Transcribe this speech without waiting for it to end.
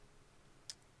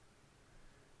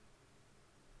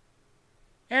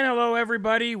And hello,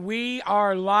 everybody. We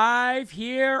are live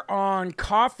here on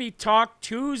Coffee Talk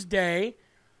Tuesday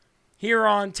here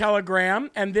on Telegram,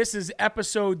 and this is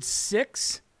episode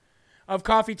 6 of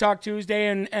Coffee Talk Tuesday.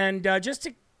 And just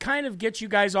to kind of get you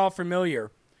guys all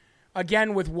familiar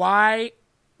again with why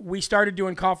we started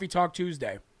doing Coffee Talk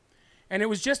Tuesday, and it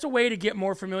was just a way to get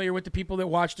more familiar with the people that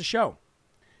watch the show.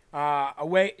 We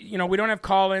don't have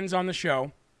call-ins on the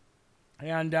show,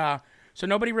 and so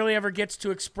nobody really ever gets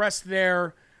to express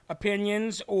their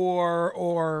opinions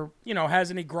or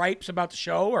has any gripes about the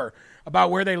show or about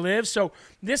where they live. So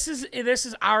this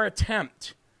is our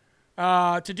attempt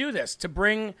to do this, to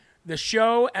bring the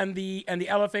show and the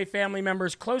LFA family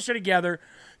members closer together,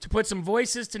 to put some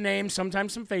voices to names,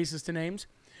 sometimes some faces to names.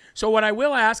 So what I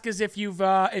will ask is if you've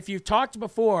talked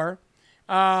before,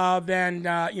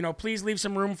 then please leave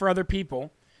some room for other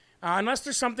people, unless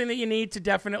there's something that you need to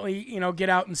definitely get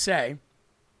out and say.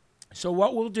 So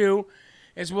what we'll do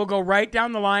is we'll go right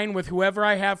down the line with whoever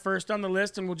I have first on the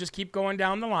list, and we'll just keep going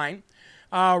down the line.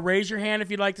 Raise your hand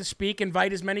if you'd like to speak.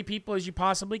 Invite as many people as you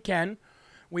possibly can.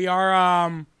 We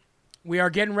are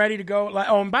getting ready to go.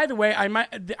 Oh, and by the way,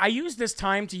 I use this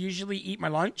time to usually eat my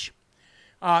lunch.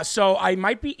 So I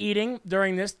might be eating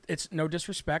during this. It's no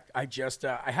disrespect. I just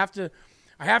I have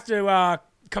to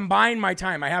combine my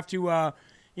time. I have to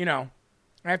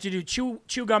do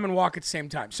chew gum and walk at the same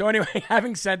time. So anyway,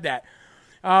 having said that,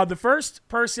 the first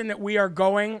person that we are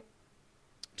going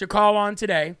to call on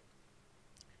today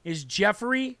is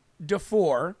Jeffrey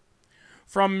DeFore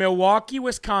from Milwaukee,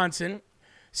 Wisconsin,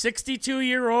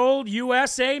 62-year-old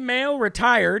USA male,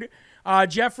 retired.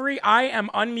 Jeffrey, I am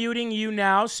unmuting you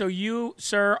now, so you,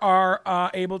 sir,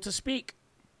 are able to speak.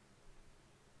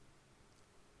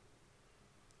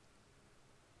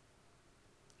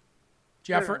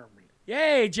 Jeffrey.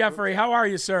 Yay, Jeffrey. How are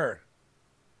you, sir?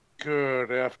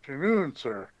 Good afternoon,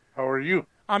 sir. How are you?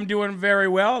 I'm doing very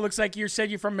well. It looks like you said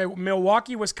you're from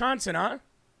Milwaukee, Wisconsin, huh?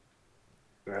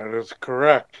 That is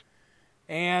correct.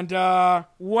 And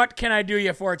what can I do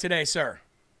you for today, sir?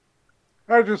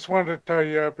 I just wanted to tell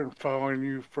you I've been following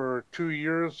you for 2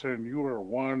 years, and you are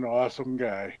one awesome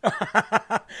guy.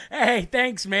 Hey,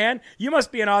 thanks, man. You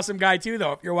must be an awesome guy, too,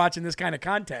 though, if you're watching this kind of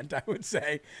content, I would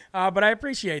say. But I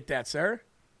appreciate that, sir.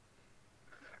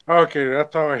 Okay,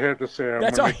 that's all I had to say.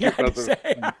 That's all you had to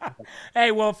say.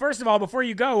 Hey, well, first of all, before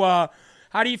you go,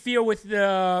 how do you feel with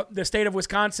the state of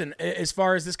Wisconsin as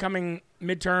far as this coming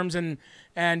midterms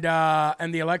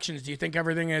and the elections? Do you think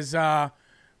everything is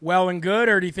well and good,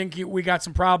 or do you think we got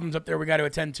some problems up there we got to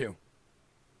attend to?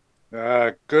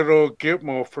 Good old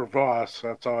Gitmo for Voss.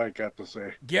 That's all I got to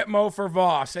say. Gitmo for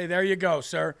Voss. Hey, there you go,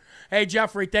 sir. Hey,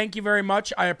 Jeffrey, thank you very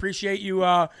much. I appreciate you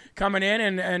coming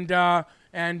in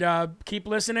and keep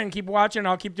listening, keep watching.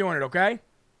 I'll keep doing it, okay?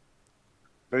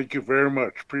 Thank you very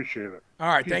much. Appreciate it. All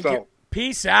right, Peace thank out. you.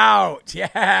 Peace out.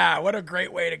 Yeah, what a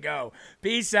great way to go.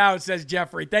 Peace out, says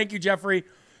Jeffrey. Thank you, Jeffrey.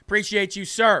 Appreciate you,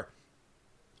 sir.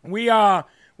 We are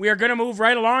going to move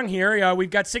right along here. We've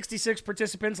got 66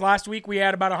 participants. Last week we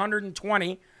had about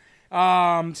 120.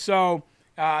 So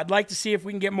I'd like to see if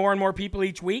we can get more and more people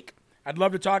each week. I'd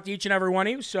love to talk to each and every one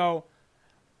of you. So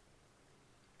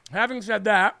having said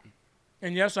that,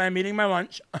 and yes, I am eating my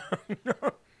lunch.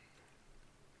 All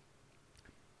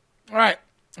right.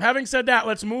 Having said that,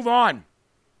 let's move on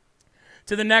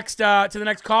to the next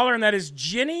caller, and that is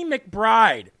Ginny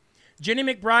McBride. Ginny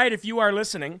McBride, if you are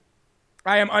listening,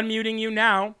 I am unmuting you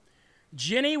now.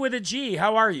 Ginny with a G,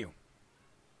 how are you?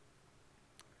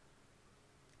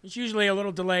 There's usually a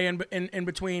little delay in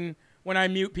between when I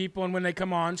mute people and when they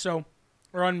come on,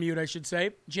 or unmute, I should say.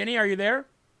 Ginny, are you there?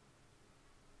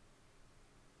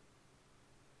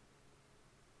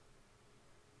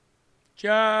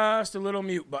 Just a little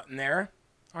mute button there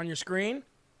on your screen.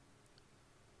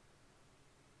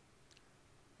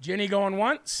 Ginny going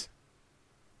once.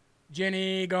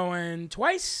 Ginny going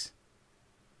twice.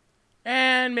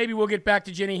 And maybe we'll get back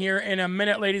to Ginny here in a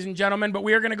minute, ladies and gentlemen. But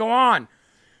we are going to go on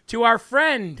to our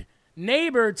friend,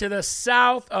 neighbor to the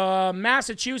south of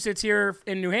Massachusetts here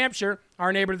in New Hampshire.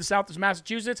 Our neighbor to the south is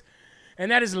Massachusetts. And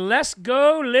that is Let's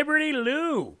Go Liberty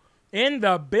Lou in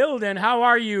the building. How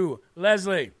are you,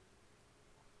 Leslie?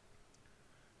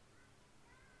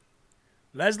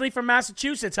 Leslie from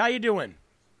Massachusetts, how you doing?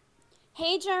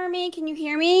 Hey, Jeremy, can you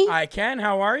hear me? I can.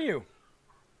 How are you?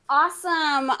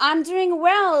 Awesome. I'm doing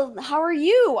well. How are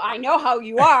you? I know how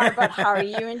you are, but how are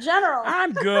you in general?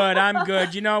 I'm good. I'm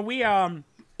good.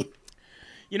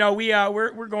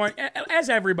 We're going, as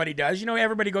everybody does,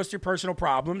 everybody goes through personal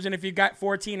problems. And if you've got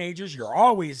 4 teenagers, you're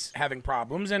always having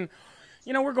problems. And,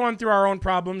 we're going through our own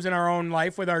problems in our own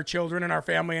life with our children and our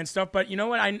family and stuff. But you know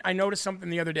what? I noticed something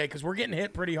the other day because we're getting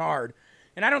hit pretty hard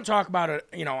and I don't talk about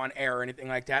it, on air or anything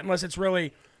like that, unless it's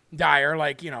really dire,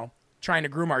 like, trying to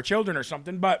groom our children or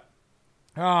something. But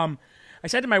I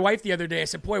said to my wife the other day, I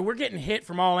said, boy, we're getting hit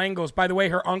from all angles. By the way,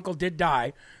 her uncle did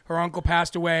die. Her uncle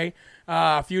passed away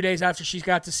a few days after she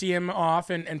got to see him off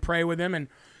and pray with him, and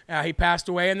he passed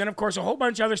away. And then, of course, a whole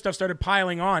bunch of other stuff started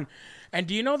piling on. And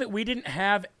do you know that we didn't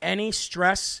have any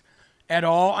stress at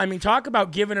all? I mean, talk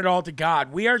about giving it all to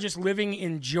God. We are just living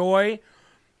in joy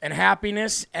and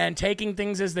happiness and taking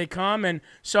things as they come. And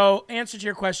so, answer to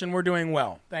your question, we're doing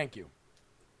well. Thank you.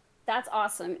 That's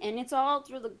awesome. And it's all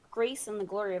through the grace and the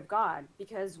glory of God,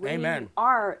 because when Amen. you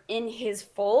are in his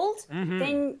fold,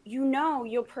 then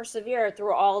you'll persevere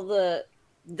through all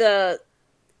the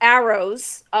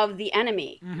arrows of the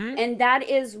enemy. And that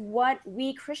is what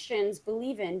we Christians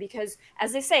believe in, because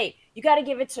as they say, you got to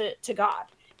give it to God.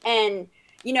 And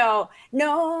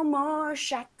no more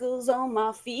shackles on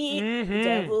my feet. The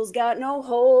devil's got no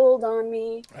hold on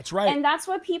me. That's right. And that's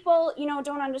what people,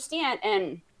 don't understand.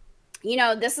 And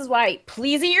this is why,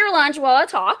 please eat your lunch while I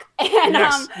talk. And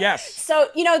yes. So,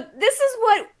 this is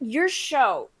what your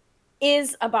show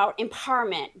is about,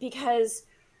 empowerment, because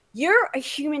you're a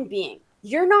human being.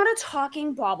 You're not a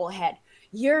talking bobblehead.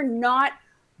 You're not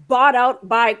bought out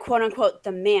by, quote unquote,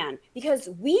 the man. Because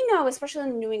we know, especially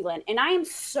in New England, and I am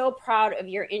so proud of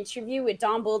your interview with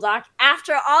Don Bulldog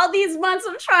after all these months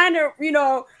of trying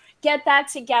to, get that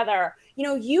together.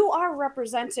 You are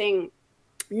representing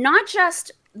not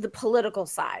just the political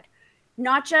side,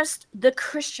 not just the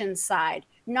Christian side,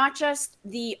 not just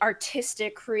the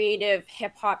artistic, creative,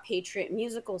 hip-hop, patriot,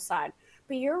 musical side,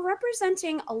 but you're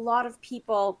representing a lot of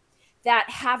people that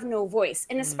have no voice.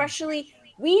 And especially,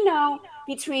 we know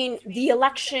between the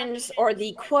elections or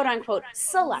the quote-unquote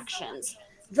selections,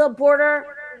 the border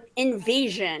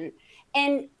invasion,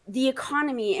 and the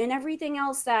economy and everything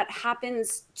else that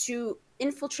happens to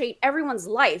infiltrate everyone's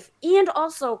life, and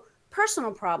also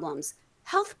personal problems,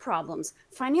 health problems,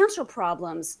 financial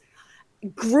problems,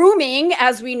 grooming,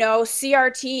 as we know,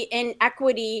 CRT,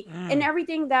 inequity, and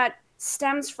everything that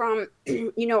stems from,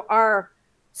 our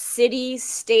city,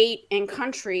 state, and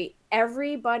country.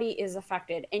 Everybody is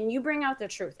affected, and you bring out the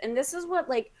truth. And this is what,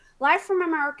 Live from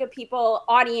America people,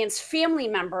 audience, family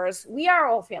members, we are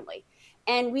all family.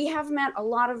 And we have met a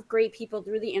lot of great people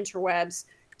through the interwebs,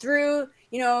 through,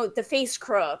 the Face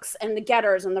Crooks and the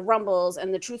Getters and the Rumbles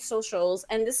and the Truth Socials.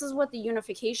 And this is what the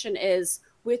unification is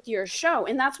with your show.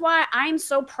 And that's why I'm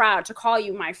so proud to call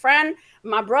you my friend,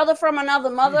 my brother from another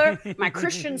mother, my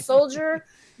Christian soldier.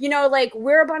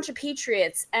 We're a bunch of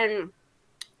patriots, and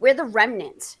we're the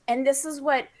remnant. And this is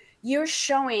what you're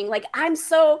showing. I'm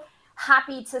so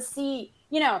happy to see,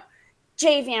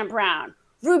 Jay Van Brown,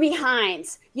 Ruby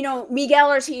Hines, Miguel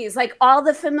Ortiz, all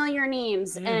the familiar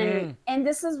names. And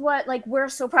this is what, we're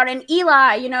so proud. And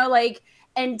Eli,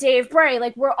 and Dave Bray,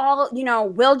 we're all,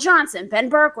 Will Johnson, Ben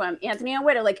Berkwam, Anthony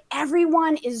Owita,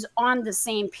 everyone is on the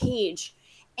same page.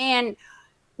 And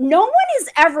no one is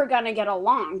ever going to get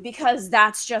along, because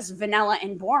that's just vanilla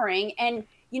and boring. And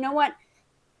you know what?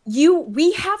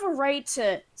 We have a right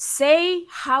to say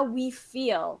how we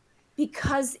feel,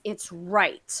 because it's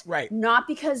right. Right. Not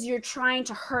because you're trying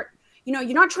to hurt, you're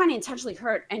not trying to intentionally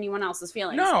hurt anyone else's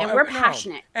feelings. No. And we're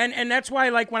passionate. And that's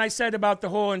why, when I said about the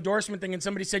whole endorsement thing, and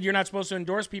somebody said you're not supposed to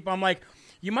endorse people, I'm like,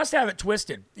 you must have it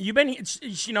twisted. You've been,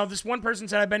 this one person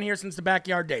said, I've been here since the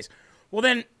backyard days. Well,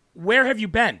 then where have you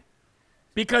been?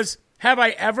 Because have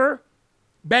I ever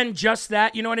been just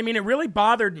that? You know what I mean? It really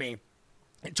bothered me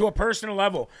to a personal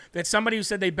level that somebody who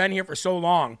said they've been here for so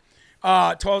long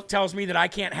tells me that I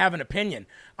can't have an opinion.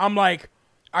 I'm like,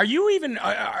 are you even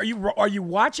are you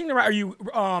watching the right? Are you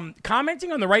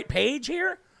commenting on the right page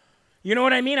here? You know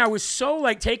what I mean? I was so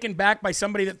taken back by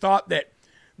somebody that thought that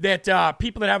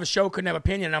people that have a show couldn't have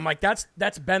opinion. And I'm like,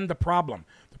 that's been the problem.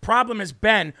 The problem has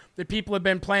been that people have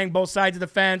been playing both sides of the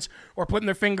fence, or putting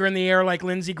their finger in the air like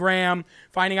Lindsey Graham,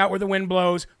 finding out where the wind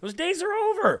blows. Those days are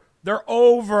over. They're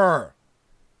over.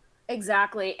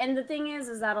 Exactly. And the thing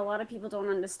is that a lot of people don't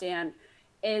understand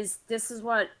is this is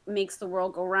what makes the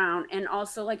world go round. And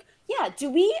also, do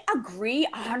we agree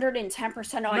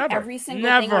 110% on Never. every single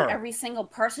thing, Never. on every single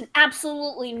person?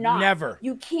 Absolutely not. Never.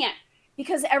 You can't,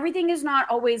 because everything is not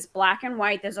always black and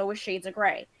white. There's always shades of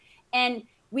gray. And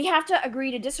we have to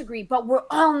agree to disagree, but we're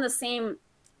all in the same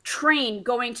train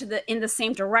going in the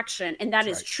same direction. And that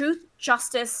is right. Truth,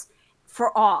 justice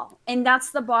for all. And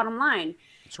that's the bottom line.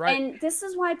 That's right. And this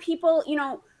is why people,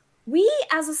 we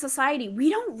as a society, we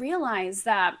don't realize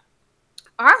that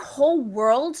our whole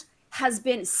world has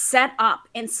been set up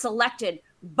and selected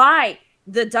by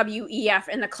the WEF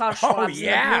and the Klaus Schwabs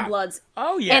and the Blue Bloods.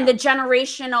 Oh, yeah. And the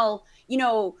generational,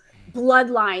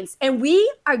 bloodlines, and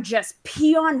we are just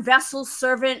peon vessel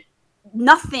servant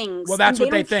nothings. Well, that's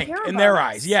what they don't think care in about their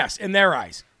us. eyes. Yes, in their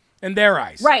eyes. In their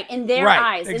eyes. Right, in their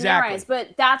eyes. Exactly. In their eyes.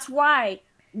 But that's why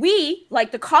we,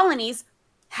 like the colonies,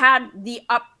 had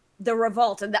the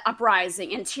revolt and the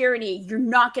uprising and tyranny. You're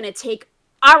not going to take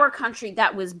our country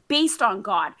that was based on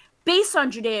God, based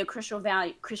on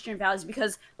Judeo-Christian values,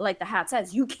 because, like the hat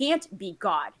says, you can't be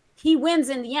God. He wins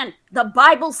in the end. The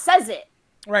Bible says it.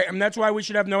 Right, and that's why we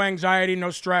should have no anxiety,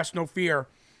 no stress, no fear.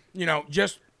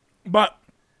 But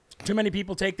too many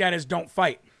people take that as don't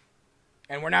fight.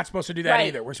 And we're not supposed to do that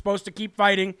either. We're supposed to keep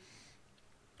fighting.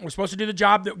 We're supposed to do the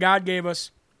job that God gave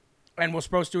us. And we're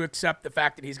supposed to accept the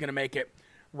fact that he's going to make it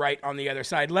right on the other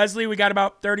side. Leslie, we got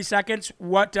about 30 seconds.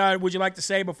 What would you like to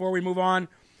say before we move on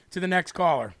to the next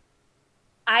caller?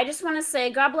 I just want to say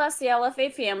God bless the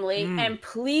LFA family, and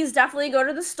please definitely go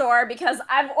to the store because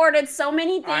I've ordered so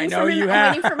many things. I'm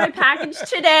waiting for my package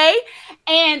today,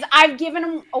 and I've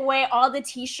given away all the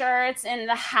T-shirts and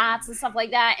the hats and stuff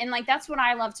like that, and that's what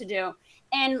I love to do.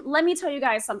 And let me tell you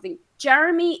guys something.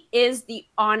 Jeremy is the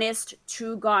honest,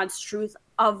 to God's truth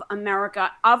of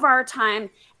America, of our time,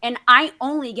 and I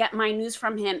only get my news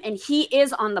from him, and he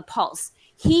is on the pulse.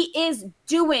 He is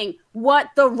doing what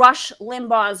the Rush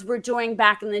Limbaughs were doing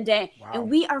back in the day. Wow. And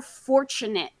we are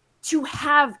fortunate to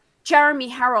have Jeremy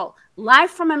Harrell live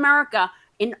from America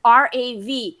in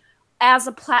RAV as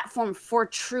a platform for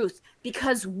truth,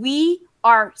 because we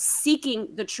are seeking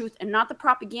the truth and not the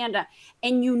propaganda.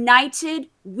 And united,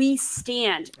 we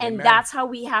stand. Amen. And that's how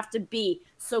we have to be.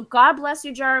 So God bless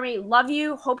you, Jeremy. Love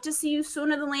you. Hope to see you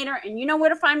sooner than later. And you know where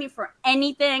to find me for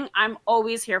anything. I'm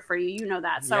always here for you. You know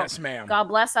that. So yes, ma'am. God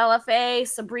bless LFA,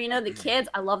 Sabrina, the kids.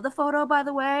 I love the photo, by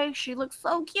the way. She looks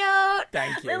so cute.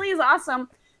 Thank you. Lily's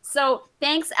awesome. So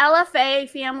thanks, LFA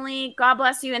family. God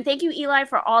bless you. And thank you, Eli,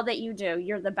 for all that you do.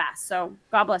 You're the best. So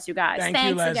God bless you guys. Thanks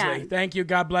you, Leslie. Again. Thank you.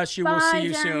 God bless you. Bye, we'll see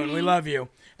you Jeremy. soon. We love you.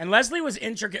 And Leslie was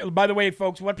intricate. By the way,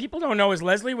 folks, what people don't know is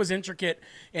Leslie was intricate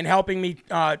in helping me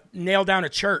nail down a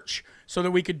church so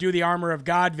that we could do the Armor of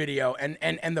God video. And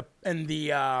the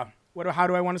how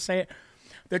do I want to say it?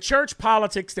 The church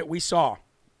politics that we saw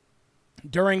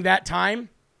during that time,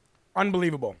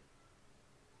 unbelievable.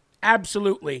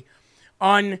 Absolutely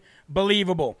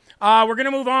unbelievable. We're going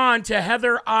to move on to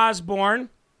Heather Osborne.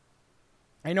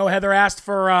 I know Heather asked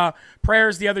for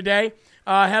prayers the other day.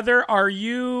 Heather, are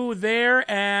you there?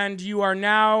 And you are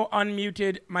now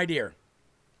unmuted, my dear.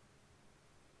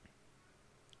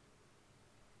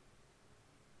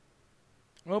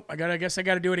 Oh, I guess I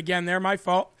got to do it again there. My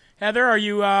fault. Heather, are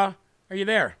you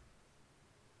there?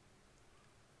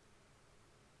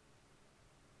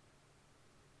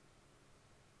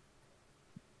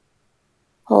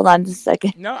 Hold on just a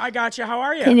second. No, I got you. How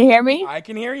are you? Can you hear me? I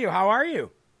can hear you. How are you?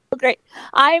 Oh, great.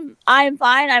 I'm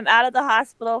fine. I'm out of the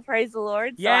hospital. Praise the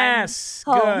Lord. So yes.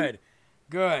 Good.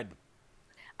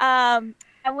 I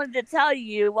wanted to tell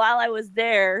you while I was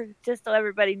there, just so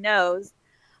everybody knows,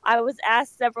 I was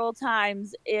asked several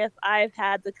times if I've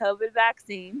had the COVID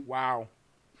vaccine. Wow.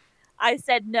 I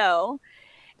said no.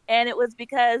 And it was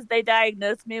because they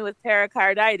diagnosed me with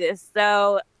pericarditis.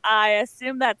 So I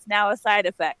assume that's now a side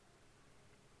effect.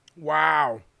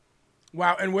 Wow.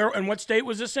 And what state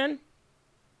was this in?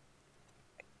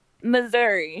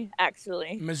 Missouri,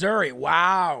 actually. Missouri.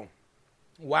 Wow.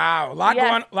 A lot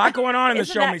going on in the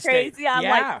show me state.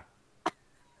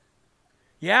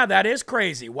 Yeah, that is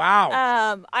crazy.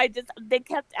 Wow. They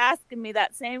kept asking me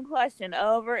that same question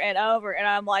over and over, and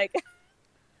I'm like,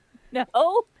 no.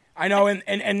 I know,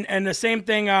 and the same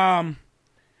thing.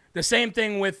 The same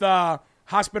thing with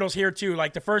hospitals here too.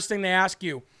 Like the first thing they ask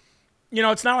you,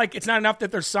 it's not enough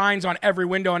that there's signs on every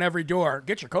window and every door.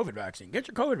 Get your COVID vaccine. Get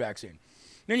your COVID vaccine.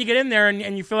 Then you get in there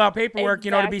and you fill out paperwork,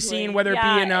 exactly. To be seen, whether it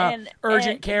be in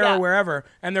urgent care or wherever.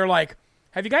 And they're like,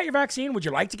 "Have you got your vaccine? Would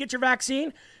you like to get your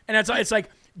vaccine?" And it's like,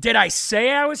 did I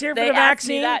say I was here for the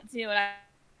vaccine? They asked me that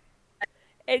too,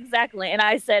 exactly. And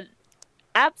I said,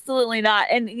 absolutely not.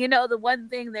 And the one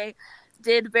thing they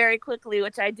did very quickly,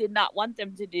 which I did not want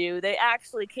them to do, they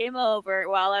actually came over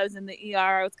while I was in the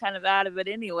ER. I was kind of out of it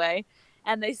anyway.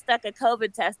 And they stuck a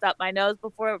COVID test up my nose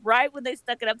right when they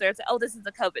stuck it up there. It's oh, this is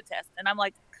a COVID test. And I'm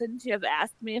like, couldn't you have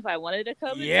asked me if I wanted a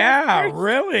COVID test? Yeah,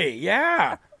 really?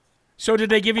 Yeah. So did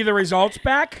they give you the results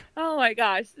back? Oh my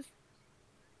gosh.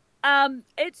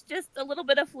 It's just a little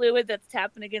bit of fluid that's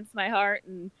tapping against my heart,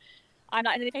 and I'm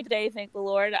not in anything today, thank the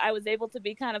Lord. I was able to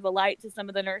be kind of a light to some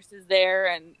of the nurses there,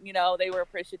 and they were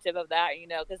appreciative of that,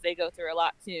 because they go through a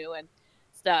lot too and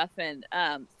stuff, and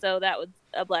so that was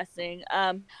a blessing.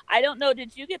 I don't know,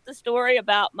 did you get the story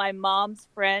about my mom's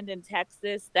friend in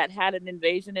Texas that had an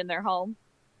invasion in their home?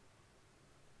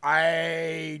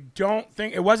 I don't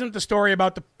think it wasn't the story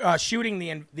about the shooting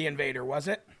the invader, was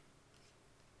it?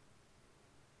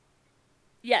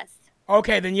 Yes.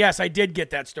 Okay, then yes, I did get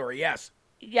that story. Yes.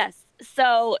 Yes.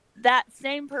 So that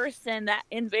same person that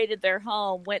invaded their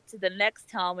home went to the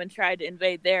next home and tried to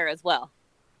invade there as well.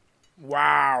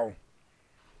 Wow.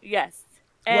 Yes.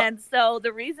 And so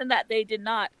the reason that they did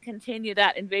not continue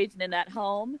that invasion in that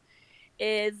home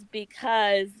is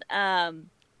because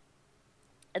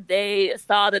they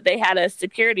saw that they had a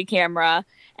security camera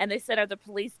and they said, "Are the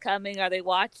police coming? Are they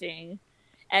watching?"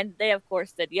 And they, of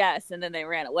course, said yes, and then they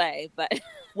ran away. But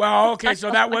well, okay,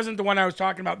 so that wasn't the one I was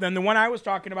talking about. Then the one I was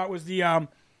talking about was the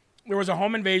there was a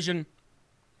home invasion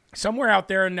somewhere out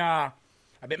there in I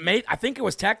think it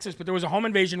was Texas, but there was a home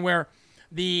invasion where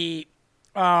the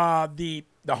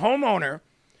homeowner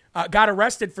got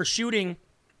arrested for shooting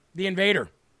the invader.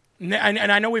 And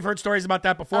I know we've heard stories about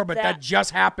that before, but that just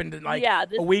happened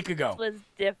a week ago. Was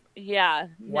yeah.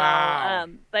 Wow.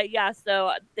 No, but yeah,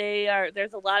 so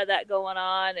there's a lot of that going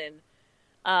on,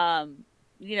 and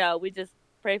we just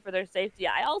pray for their safety.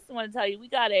 I also want to tell you, we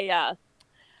got a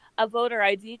voter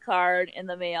ID card in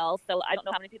the mail. So I don't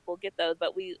know how many people get those,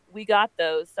 but we got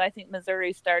those. So I think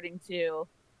Missouri's starting to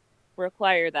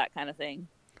require that kind of thing.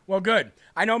 Well, good.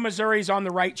 I know Missouri's on the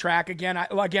right track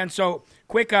again. So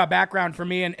quick background for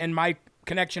me and my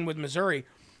connection with Missouri.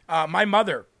 My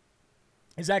mother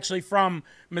is actually from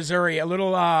Missouri, a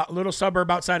little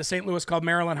suburb outside of St. Louis called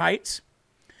Maryland Heights,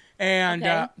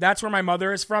 and that's where my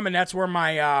mother is from, and that's where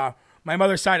my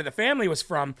mother's side of the family was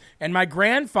from. And my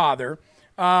grandfather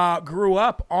grew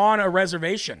up on a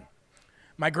reservation.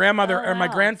 My grandfather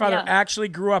actually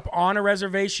grew up on a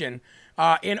reservation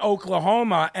in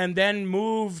Oklahoma, and then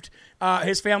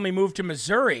his family moved to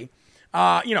Missouri.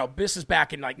 This is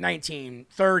back in like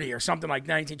 1930 or something, like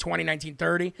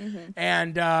 1930.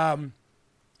 Mm-hmm.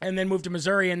 And then moved to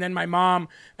Missouri, and then my mom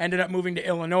ended up moving to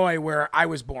Illinois, where I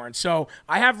was born. So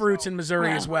I have roots in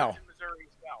Missouri as well.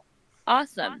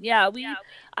 Awesome. Yeah,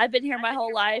 I've been here my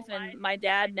whole life, and my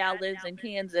dad now lives in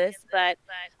Kansas, but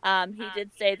he did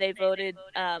say they voted,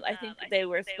 I think they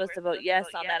were supposed to vote yes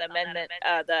on that amendment,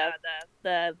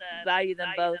 the value them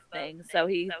both thing. So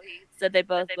he said they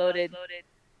both voted,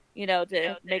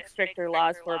 to make stricter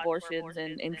laws for abortions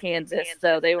in Kansas.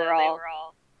 So they were all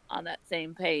on that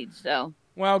same page. So.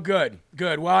 Well, good.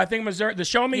 Well, I think Missouri, the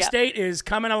Show Me State is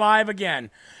coming alive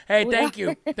again. Hey, thank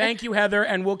you. Thank you, Heather,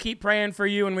 and we'll keep praying for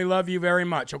you, and we love you very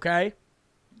much, okay?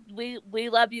 We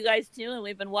love you guys, too, and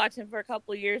we've been watching for a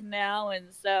couple of years now, and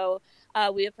so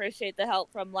we appreciate the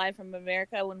help from Live from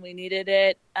America when we needed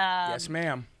it. Yes,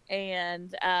 ma'am.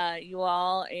 And you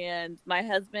all, and my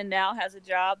husband now has a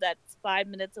job that's 5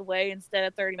 minutes away instead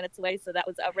of 30 minutes away, so that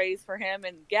was a raise for him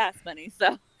and gas money.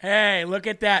 So hey, look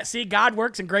at that. See, God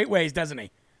works in great ways, doesn't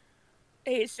he?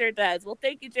 He sure does. Well,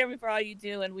 thank you, Jeremy, for all you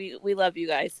do, and we love you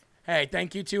guys. Hey,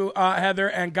 thank you too, Heather,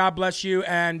 and God bless you,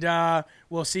 and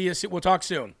we'll see you. We'll talk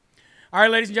soon. All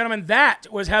right, ladies and gentlemen, that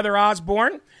was Heather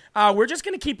Osborne. We're just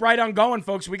going to keep right on going,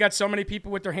 folks. We got so many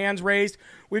people with their hands raised.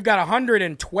 We've got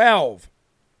 112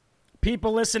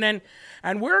 people listening,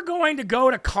 and we're going to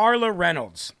go to Carla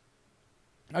Reynolds,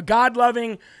 a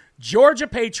God-loving Georgia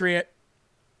patriot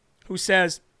who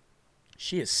says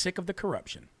she is sick of the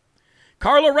corruption.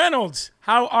 Carla Reynolds,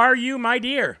 how are you, my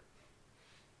dear?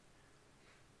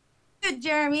 Good,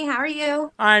 Jeremy. How are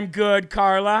you? I'm good,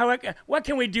 Carla. What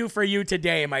can we do for you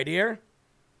today, my dear?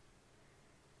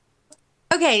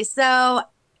 Okay, so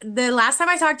the last time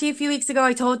I talked to you a few weeks ago,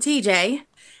 I told TJ,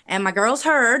 and my girls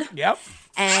heard. Yep.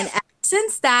 And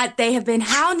since that, they have been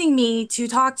hounding me to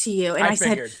talk to you. And I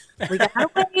said, we gotta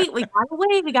wait.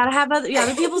 We gotta have other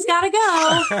people's gotta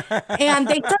go. And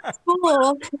they start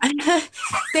school.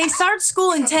 They start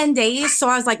school in 10 days. So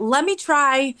I was like, let me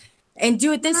try and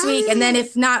do it this week. And then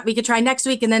if not, we could try next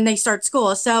week. And then they start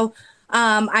school. So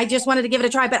I just wanted to give it a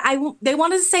try. But they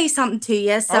wanted to say something to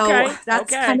you. So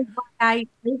that's kind of why I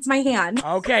raised my hand.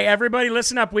 Okay, everybody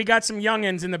listen up. We got some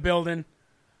youngins in the building.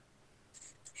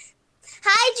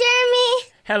 Hi,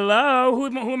 Jeremy. Hello.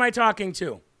 Who am I talking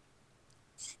to?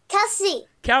 Kelsey.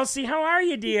 Kelsey, how are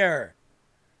you, dear?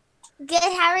 Good.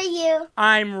 How are you?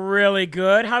 I'm really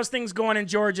good. How's things going in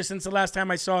Georgia since the last time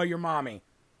I saw your mommy?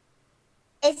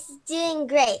 It's doing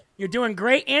great. You're doing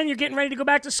great, and you're getting ready to go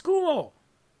back to school.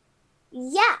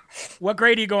 Yeah. What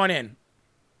grade are you going in?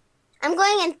 I'm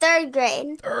going in third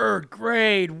grade. Third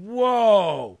grade.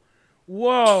 Whoa.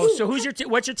 So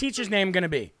what's your teacher's name going to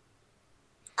be?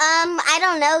 I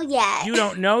don't know yet. You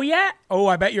don't know yet? Oh,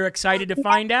 I bet you're excited to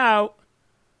find out.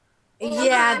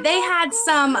 Yeah, they had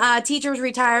some teachers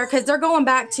retire because they're going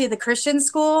back to the Christian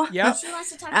school. Yep. She wants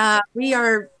to talk. We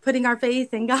are putting our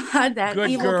faith in God that Good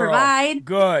He will girl. provide.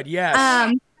 Good, yes.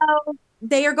 So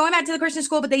they are going back to the Christian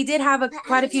school, but they did have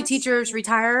quite a few teachers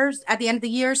retire at the end of the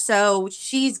year, so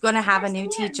she's going to have a new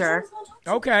teacher.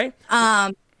 Okay.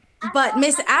 But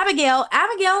Miss Abigail,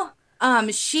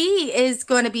 she is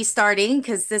going to be starting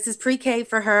because this is pre-K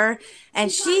for her,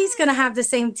 and she's going to have the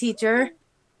same teacher.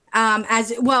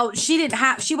 As well, she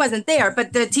wasn't there,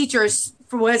 but the teachers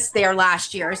was there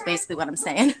last year. Is basically what I'm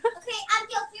saying. Okay,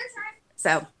 Abigail, your turn.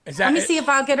 So Is that let me it? see if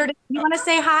I'll get her. You want to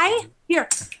say hi? Here,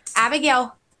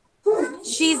 Abigail.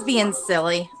 She's being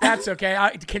silly. That's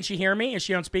okay. Can she hear me? Is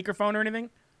she on speakerphone or anything?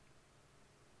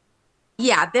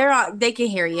 Yeah, they can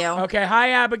hear you. Okay.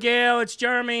 Hi, Abigail. It's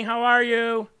Jeremy. How are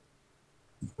you?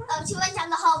 Oh, she went down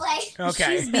the hallway.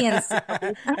 Okay. She's being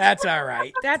silly. That's all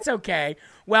right. That's okay.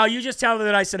 Well, you just tell her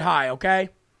that I said hi, okay?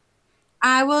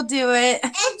 I will do it.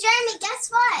 And Jeremy,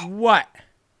 guess what? What?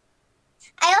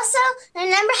 I also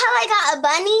remember how I got a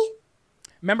bunny.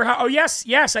 Remember how? Oh, yes,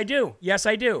 I do. Yes,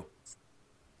 I do.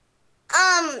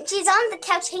 She's on the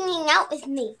couch hanging out with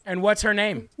me. And what's her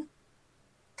name?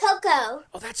 Coco.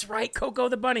 Oh, that's right, Coco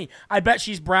the bunny. I bet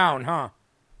she's brown, huh?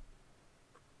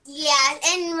 Yeah,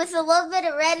 and with a little bit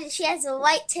of red, and she has a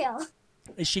white tail.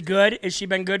 Is she good? Has she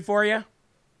been good for you?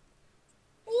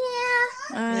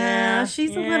 Yeah.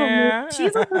 She's Yeah.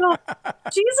 she's a little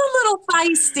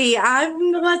feisty. I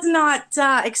was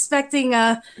not expecting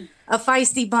a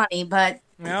feisty bunny, but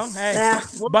Well, hey,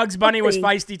 we'll Bugs Bunny was see.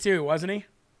 feisty too, wasn't he?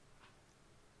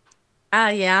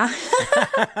 Yeah.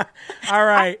 All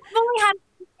right. I've only had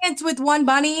experience with one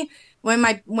bunny when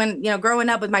growing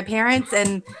up with my parents,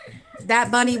 and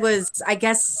that bunny was, I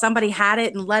guess somebody had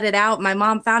it and let it out. My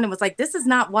mom found it and was like, "This is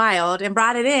not wild," and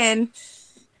brought it in.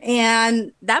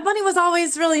 And that bunny was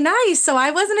always really nice. So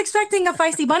I wasn't expecting a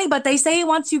feisty bunny, but they say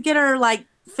once you get her like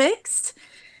fixed,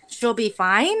 she'll be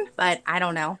fine. But I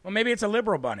don't know. Well, maybe it's a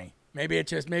liberal bunny. Maybe it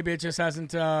just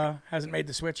hasn't made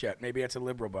the switch yet. Maybe it's a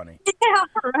liberal bunny. Yeah,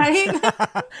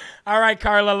 right. All right,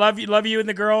 Carla, love you and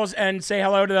the girls, and say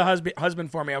hello to the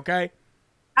husband for me, okay?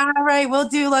 All right, will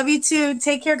do. Love you too.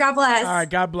 Take care. God bless. All right,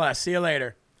 God bless. See you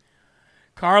later.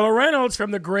 Carla Reynolds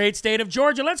from the great state of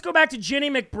Georgia. Let's go back to Ginny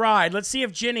McBride. Let's see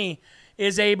if Ginny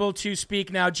is able to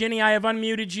speak now. Ginny, I have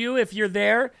unmuted you if you're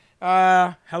there.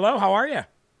 Hello, how are you?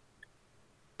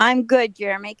 I'm good,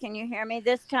 Jeremy. Can you hear me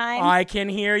this time? I can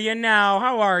hear you now.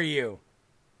 How are you?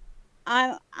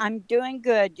 I'm doing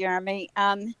good, Jeremy.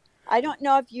 I don't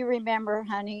know if you remember,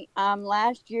 honey.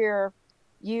 Last year,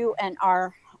 you and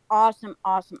our awesome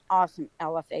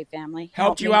LFA family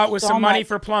Helped you me out with so some money much.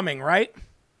 for plumbing, right?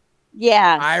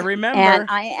 Yes. I remember. And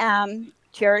I am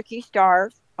Cherokee Star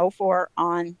 04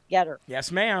 on Getter,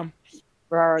 Yes, ma'am.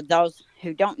 for those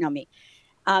who don't know me.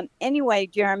 Anyway,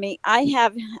 Jeremy, I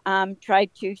have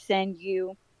tried to send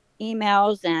you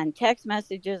emails and text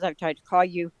messages. I've tried to call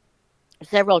you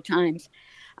several times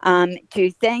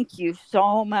to thank you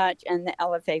so much and the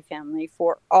LFA family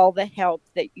for all the help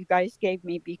that you guys gave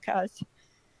me, because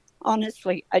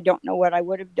honestly, I don't know what I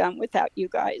would have done without you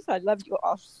guys. I love you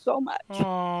all so much.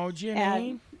 Oh, Ginny.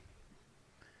 And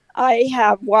I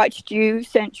have watched you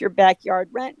since your backyard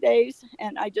rent days,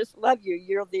 and I just love you.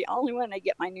 You're the only one I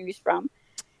get my news from.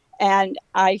 And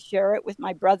I share it with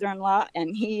my brother-in-law,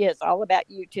 and he is all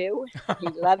about you too. He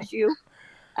loves you.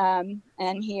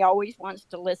 And he always wants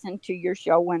to listen to your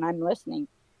show when I'm listening.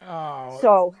 Oh,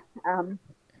 So, I'm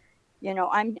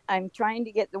trying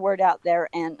to get the word out there,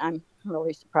 and I'm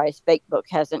really surprised Facebook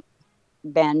hasn't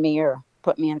banned me or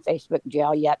put me in Facebook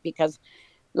jail yet, because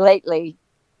lately,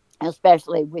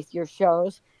 especially with your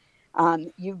shows,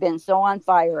 you've been so on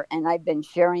fire, and I've been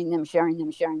sharing them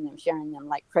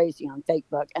like crazy on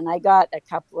Facebook. And I got a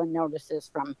couple of notices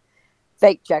from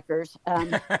fake checkers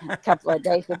a couple of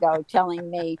days ago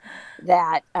telling me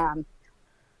that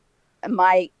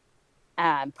my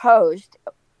posts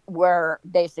were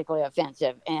basically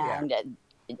offensive, and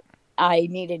I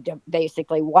needed to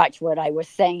basically watch what I was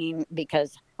saying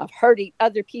because of hurting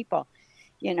other people,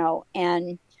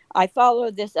 and I follow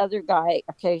this other guy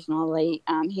occasionally.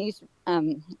 He's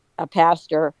a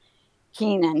pastor,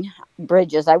 Keenan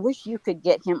Bridges. I wish you could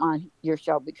get him on your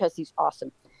show because he's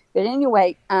awesome. But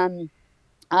anyway,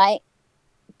 I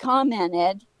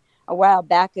commented a while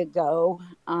back ago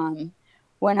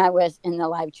when I was in the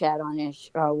live chat on his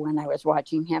show, when I was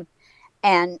watching him.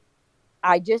 And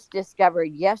I just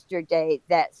discovered yesterday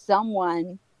that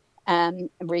someone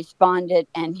responded,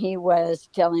 and he was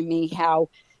telling me how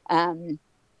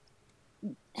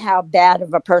bad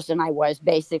of a person I was,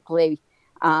 basically,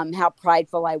 how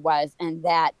prideful I was, and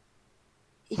that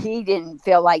he didn't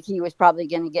feel like he was probably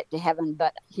going to get to heaven,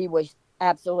 but he was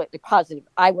absolutely positive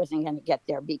I wasn't going to get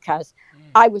there because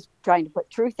I was trying to put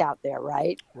truth out there,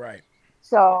 right? Right.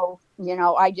 So,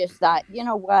 I just thought, you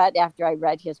know what, after I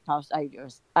read his post,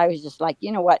 I was just like,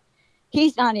 you know what,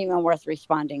 he's not even worth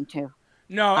responding to.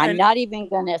 No, I'm not even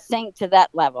going to sink to that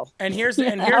level. And here's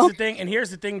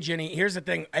the thing, Ginny. Here's the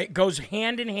thing. It goes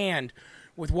hand in hand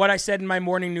with what I said in my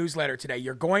morning newsletter today.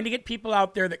 You're going to get people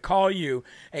out there that call you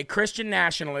a Christian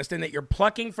nationalist and that you're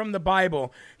plucking from the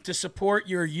Bible to support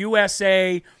your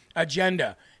USA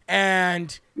agenda.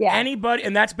 And anybody,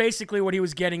 and that's basically what he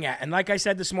was getting at. And like I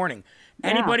said this morning,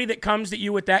 anybody that comes at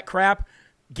you with that crap,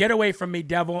 get away from me,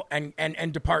 devil,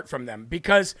 and depart from them,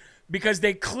 because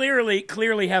they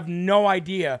clearly have no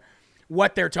idea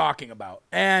what they're talking about.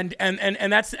 And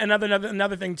that's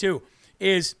another thing too,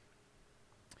 is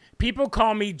people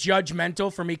call me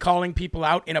judgmental for me calling people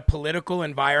out in a political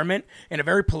environment, in a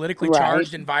very politically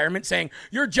charged environment, saying,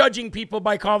 you're judging people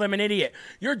by calling them an idiot.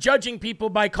 You're judging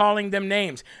people by calling them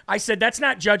names. I said, that's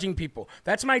not judging people.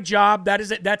 That's my job.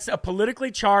 That's a politically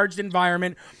charged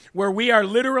environment where we are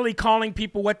literally calling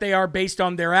people what they are based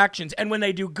on their actions. And when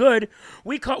they do good,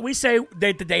 we say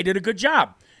they did a good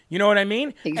job. You know what I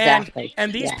mean? Exactly.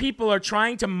 And these people are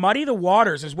trying to muddy the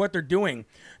waters is what they're doing,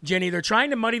 Jenny. They're trying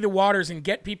to muddy the waters and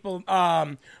get people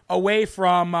away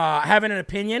from having an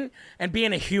opinion and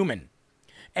being a human.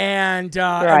 And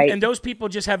those people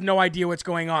just have no idea what's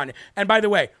going on. And by the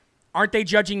way, aren't they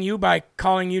judging you by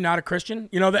calling you not a Christian?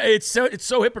 It's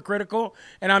so hypocritical.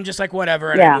 And I'm just like,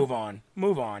 whatever. And I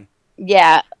move on.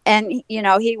 Yeah. And,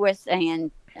 he was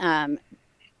saying,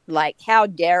 like, how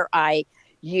dare I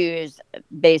use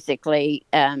basically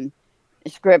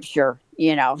scripture,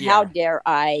 how dare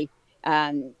I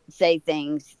say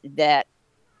things that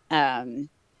God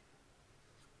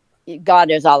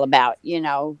is all about,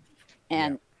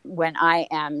 and when I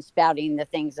am spouting the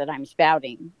things that I'm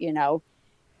spouting, and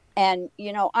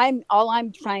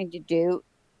I'm trying to do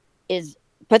is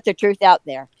put the truth out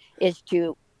there, is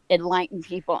to enlighten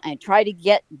people and try to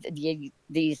get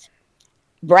these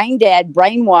brain dead,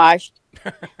 brainwashed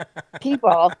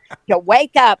people to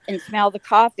wake up and smell the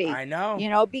coffee. I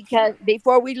know. Because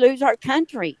before we lose our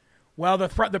country. Well, the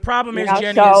problem is,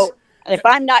 Jenny, so if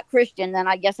I'm not Christian, then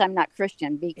I guess I'm not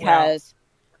Christian because,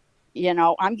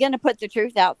 I'm going to put the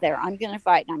truth out there. I'm going to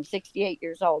fight. I'm 68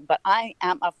 years old, but I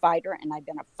am a fighter, and I've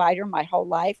been a fighter my whole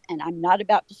life, and I'm not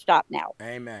about to stop now.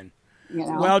 Amen.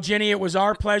 Well, Jenny, it was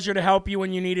our pleasure to help you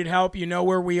when you needed help. You know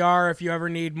where we are if you ever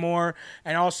need more.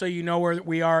 And also, you know where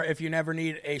we are if you never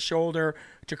need a shoulder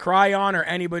to cry on or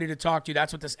anybody to talk to.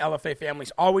 That's what this LFA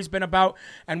family's always been about,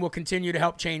 and will continue to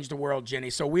help change the world, Jenny.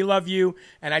 So we love you,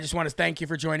 and I just want to thank you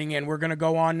for joining in. We're going to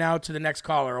go on now to the next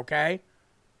caller, okay?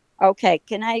 Okay.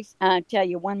 Can I tell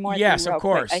you one more thing? Yes, of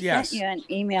course. Quick? I sent you an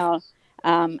email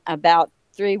about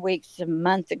 3 weeks, a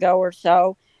month ago or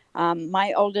so.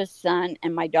 My oldest son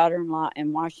and my daughter-in-law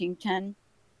in Washington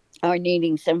are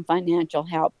needing some financial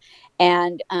help.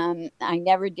 And I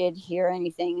never did hear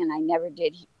anything, and I never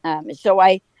did. So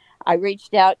I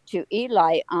reached out to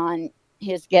Eli on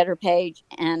his Getter page,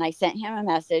 and I sent him a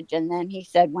message. And then he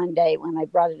said one day when I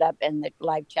brought it up in the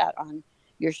live chat on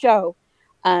your show,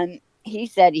 he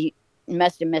said he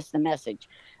must have missed the message.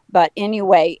 But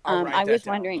anyway, I was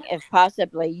wondering if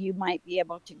possibly you might be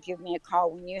able to give me a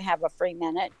call when you have a free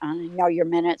minute. I know your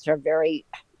minutes are very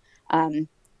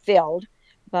filled,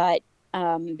 but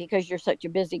because you're such a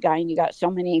busy guy and you got so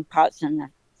many pots in the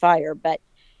fire. But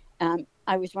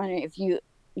I was wondering if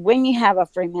when you have a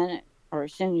free minute, or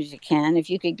as soon as you can, if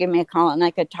you could give me a call and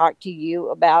I could talk to you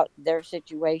about their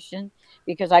situation,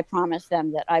 because I promised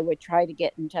them that I would try to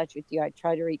get in touch with you. I'd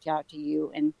try to reach out to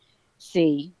you and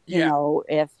see,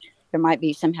 if there might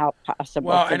be some help possible.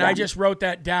 Well, and I just wrote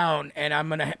that down, and I'm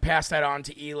going to pass that on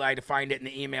to Eli to find it in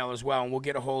the email as well, and we'll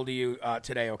get a hold of you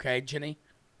today, okay, Jenny?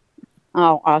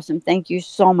 Oh, awesome. Thank you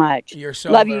so much. You're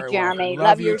so Love very you, Jeremy. welcome.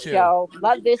 Love your too. show.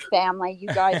 Love this family. You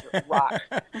guys rock.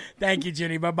 Thank you,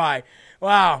 Jenny. Bye-bye.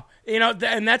 Wow.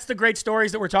 And that's the great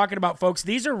stories that we're talking about, folks.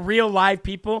 These are real live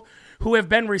people who have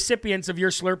been recipients of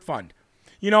your Slurp Fund.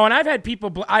 And I've had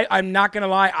people, I'm not going to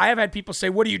lie, I have had people say,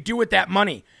 what do you do with that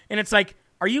money? And it's like,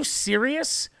 are you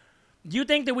serious? Do you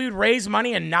think that we would raise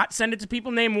money and not send it to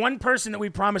people? Name one person that we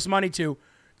promised money to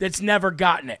that's never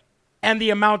gotten it, and the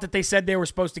amount that they said they were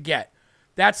supposed to get.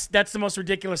 That's the most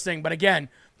ridiculous thing. But again,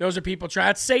 those are people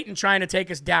that's Satan trying to take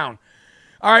us down.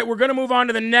 All right, we're going to move on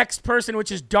to the next person,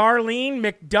 which is Darlene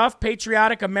McDuff,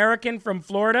 patriotic American from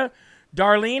Florida.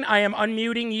 Darlene, I am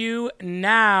unmuting you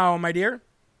now, my dear.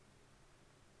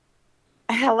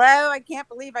 Hello, I can't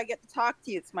believe I get to talk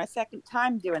to you. It's my second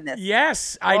time doing this.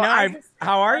 Yes, I know.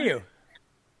 How are you?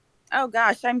 Oh,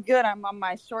 gosh, I'm good. I'm on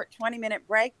my short 20-minute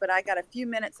break, but I got a few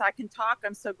minutes I can talk.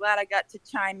 I'm so glad I got to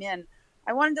chime in.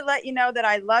 I wanted to let you know that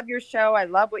I love your show. I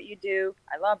love what you do.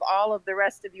 I love all of the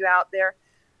rest of you out there.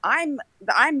 I'm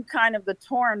kind of the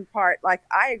torn part. Like,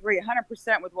 I agree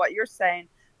 100% with what you're saying,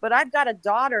 but I've got a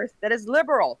daughter that is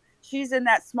liberal. She's in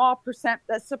that small percent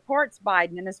that supports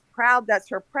Biden and is proud that's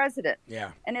her president.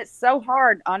 Yeah. And it's so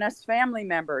hard on us family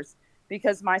members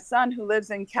because my son, who lives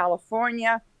in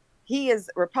California, he is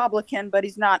Republican, but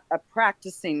he's not a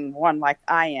practicing one like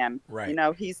I am. Right. You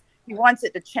know, he wants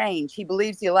it to change. He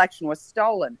believes the election was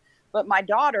stolen. But my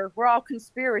daughter, we're all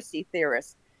conspiracy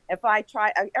theorists. If I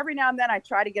try, every now and then I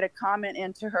try to get a comment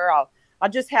into her, I'll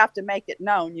just have to make it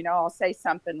known. You know, I'll say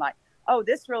something like, oh,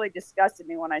 this really disgusted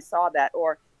me when I saw that.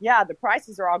 Or, yeah, the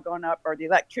prices are all going up, or the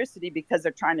electricity because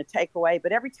they're trying to take away.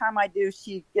 But every time I do,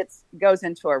 she goes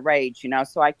into a rage, you know,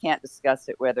 so I can't discuss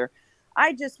it with her.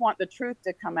 I just want the truth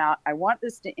to come out. I want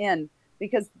this to end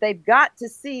because they've got to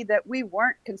see that we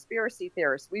weren't conspiracy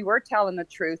theorists. We were telling the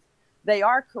truth. They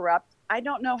are corrupt. I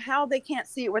don't know how they can't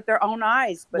see it with their own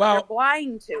eyes, but they're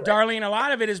blind to it. Darlene, a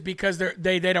lot of it is because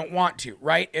they don't want to,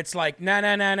 right? It's like, nah,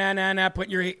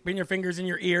 putting your fingers in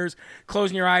your ears,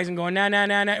 closing your eyes and going, nah,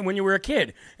 and when you were a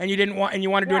kid and you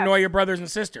wanted to annoy your brothers and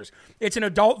sisters. It's an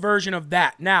adult version of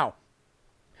that. Now,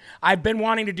 I've been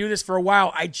wanting to do this for a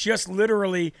while. I just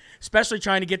literally, especially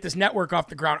trying to get this network off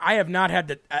the ground, I have not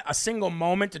had a single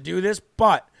moment to do this,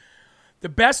 but the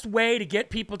best way to get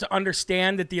people to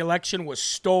understand that the election was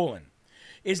stolen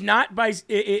is not by,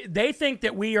 they think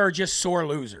that we are just sore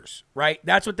losers, right?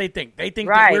 That's what they think. They think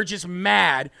that we're just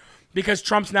mad because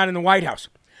Trump's not in the White House.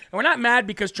 And we're not mad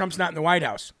because Trump's not in the White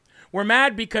House. We're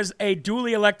mad because a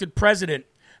duly elected president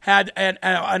had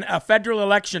a federal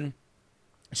election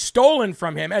stolen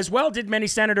from him, as well did many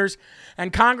senators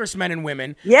and congressmen and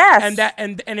women. Yes.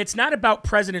 And it's not about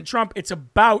President Trump. It's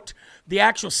about the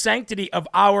actual sanctity of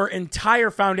our entire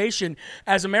foundation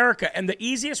as America. And the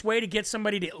easiest way to get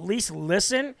somebody to at least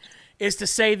listen is to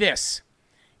say this.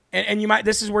 And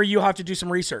this is where you'll have to do some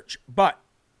research, but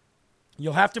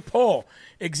you'll have to pull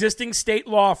existing state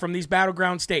law from these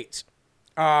battleground states,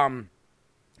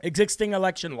 existing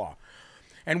election law.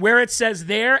 And where it says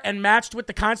there and matched with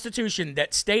the Constitution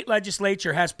that state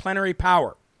legislature has plenary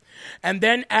power. And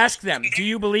then ask them, do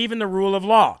you believe in the rule of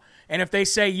law? And if they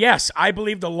say, yes, I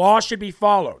believe the law should be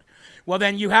followed. Well,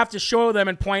 then you have to show them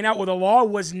and point out, well, the law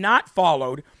was not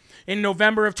followed in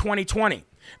November of 2020.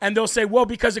 And they'll say, well,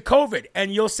 because of COVID.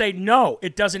 And you'll say, no,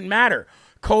 it doesn't matter.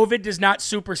 COVID does not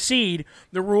supersede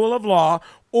the rule of law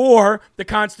or the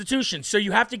Constitution. So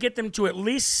you have to get them to at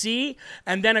least see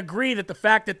and then agree that the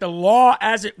fact that the law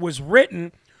as it was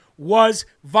written was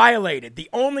violated. The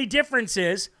only difference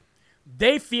is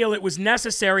they feel it was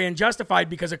necessary and justified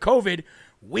because of COVID.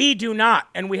 We do not.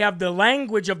 And we have the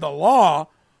language of the law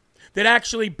that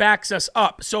actually backs us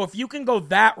up. So if you can go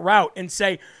that route and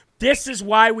say, this is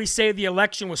why we say the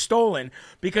election was stolen,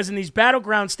 because in these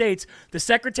battleground states, the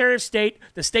Secretary of State,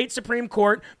 the state Supreme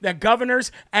Court, the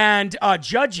governors, and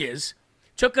judges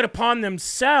took it upon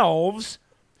themselves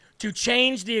to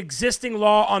change the existing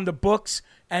law on the books,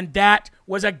 and that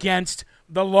was against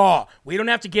the law. We don't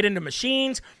have to get into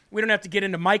machines. We don't have to get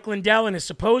into Mike Lindell and his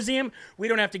symposium. We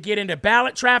don't have to get into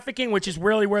ballot trafficking, which is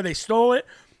really where they stole it.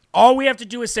 All we have to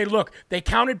do is say, look, they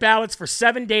counted ballots for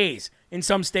 7 days in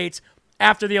some states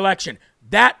after the election.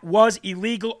 That was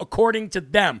illegal according to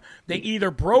them. They either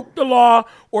broke the law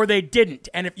or they didn't.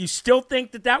 And if you still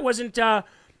think that wasn't that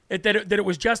it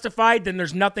was justified, then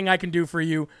there's nothing I can do for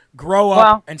you. Grow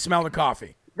up and smell the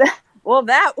coffee. Well,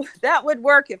 that would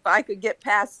work if I could get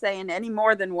past saying any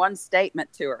more than one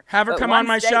statement to her. Have her come on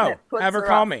my show. Have her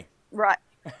call me. Right.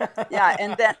 Yeah,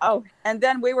 and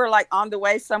then we were like on the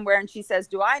way somewhere, and she says,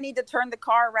 do I need to turn the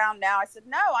car around now? I said,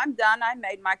 no, I'm done. I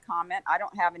made my comment. I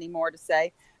don't have any more to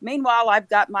say. Meanwhile, I've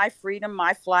got my freedom,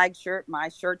 my flag shirt, my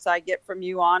shirts I get from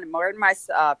you on. I'm wearing my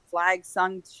flag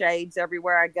sunshades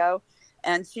everywhere I go.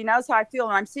 And she knows how I feel.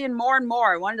 And I'm seeing more and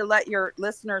more. I wanted to let your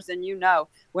listeners and you know,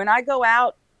 when I go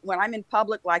out, when I'm in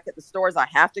public, like at the stores I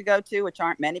have to go to, which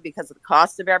aren't many because of the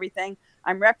cost of everything,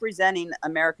 I'm representing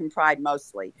American pride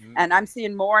mostly. Mm. And I'm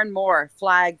seeing more and more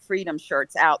flag freedom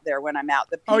shirts out there when I'm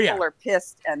out. The people are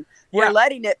pissed, and we're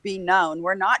letting it be known.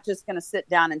 We're not just going to sit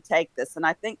down and take this. And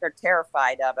I think they're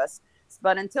terrified of us.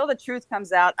 But until the truth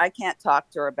comes out, I can't talk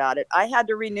to her about it. I had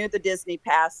to renew the Disney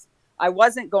pass. I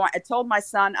wasn't going. I told my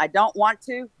son, I don't want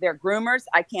to. They're groomers.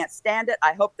 I can't stand it.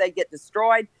 I hope they get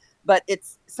destroyed. But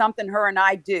it's something her and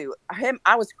I do.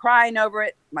 I was crying over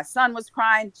it. My son was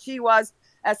crying. She was.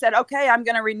 I said, okay, I'm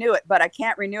going to renew it, but I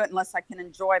can't renew it unless I can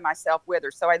enjoy myself with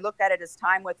her. So I look at it as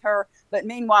time with her. But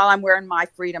meanwhile, I'm wearing my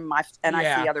freedom, and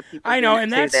I see other people doing it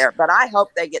too there. But I hope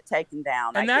they get taken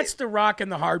down. And that's the rock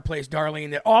and the hard place,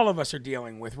 Darlene, that all of us are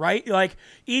dealing with, right? Like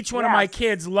each one of my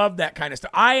kids love that kind of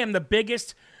stuff. I am the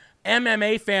biggest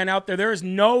MMA fan out there. There is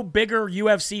no bigger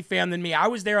UFC fan than me. I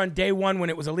was there on day one when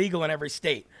it was illegal in every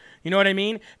state. You know what I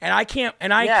mean? And I can't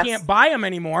buy them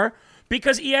anymore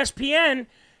because ESPN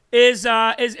is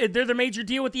they're the major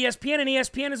deal with ESPN, and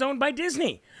ESPN is owned by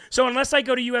Disney. So unless I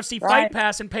go to UFC Fight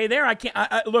Pass and pay there, I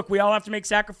can't. Look, we all have to make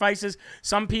sacrifices.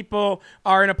 Some people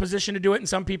are in a position to do it, and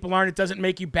some people aren't. It doesn't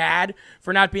make you bad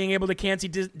for not being able to cancel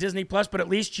Disney Plus, but at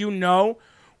least you know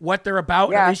what they're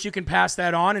about. At least you can pass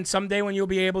that on, and someday when you'll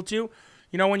be able to,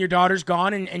 you know, when your daughter's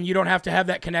gone and you don't have to have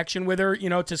that connection with her, you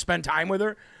know, to spend time with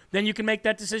her, then you can make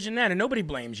that decision then, and nobody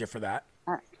blames you for that.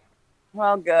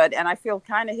 Well, good. And I feel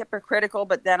kind of hypocritical,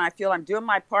 but then I feel I'm doing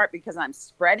my part because I'm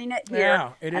spreading it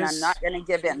here, and I'm not going to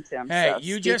give in to them. Hey, so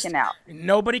you just out.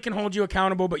 Nobody can hold you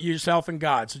accountable but yourself and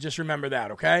God. So just remember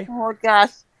that, okay? Oh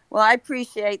gosh. Well, I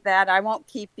appreciate that. I won't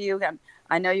keep you.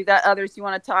 I know you got others you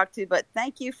want to talk to, but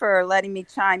thank you for letting me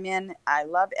chime in. I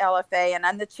love LFA, and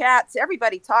on the chats,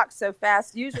 everybody talks so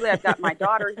fast. Usually, I've got my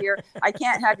daughter here. I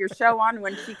can't have your show on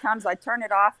when she comes. I turn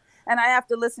it off. And I have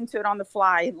to listen to it on the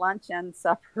fly, lunch and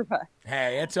supper. But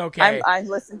hey, it's okay. I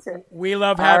listen to it. We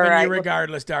love having you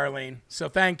regardless, Darlene. So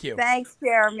thank you. Thanks,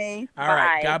 Jeremy. All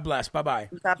right. God bless. Bye-bye.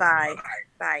 Bye-bye.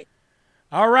 Bye.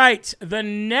 All right. The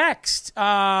next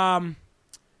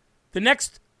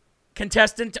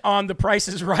contestant on The Price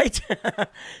is Right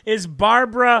is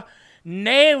Barbara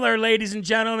Naylor, ladies and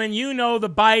gentlemen. You know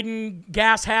the Biden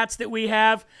gas hats that we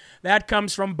have. That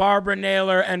comes from Barbara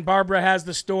Naylor, and Barbara has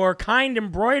the store Kind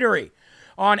Embroidery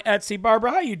on Etsy.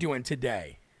 Barbara, how are you doing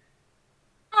today?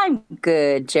 I'm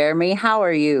good, Jeremy. How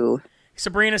are you?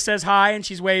 Sabrina says hi, and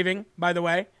she's waving, by the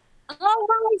way. Oh,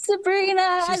 hi, Sabrina.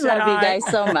 I love you guys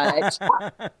so much.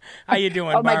 How you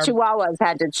doing, Oh, my Barb? Chihuahuas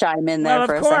had to chime in there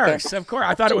for a second. Of course.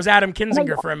 I thought it was Adam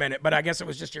Kinzinger for a minute, but I guess it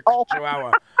was just your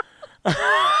Chihuahua.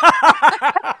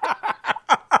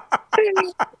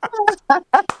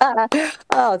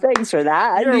 Oh, thanks for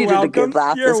that. You're I needed welcome. a good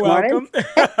laugh You're this welcome.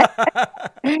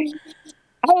 morning.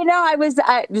 Hey,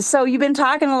 no, so you've been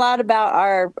talking a lot about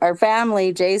our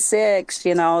family, J6,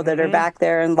 you know, that are back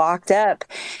there and locked up.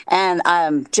 And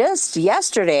just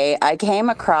yesterday, I came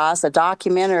across a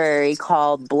documentary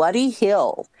called Bloody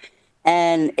Hill.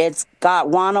 And it's got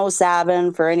Juan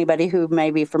 07 for anybody who may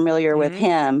be familiar with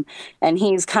him. And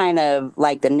he's kind of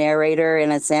like the narrator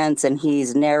in a sense, and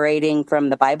he's narrating from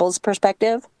the Bible's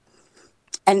perspective.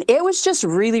 And it was just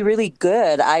really, really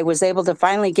good. I was able to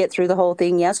finally get through the whole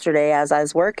thing yesterday as I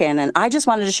was working. And I just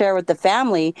wanted to share with the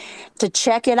family to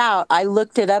check it out. I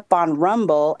looked it up on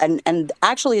Rumble. And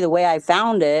actually the way I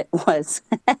found it was,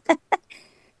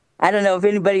 I don't know if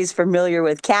anybody's familiar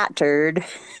with Cat Turd.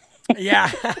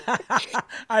 Yeah.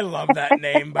 I love that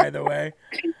name, by the way.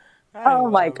 Oh,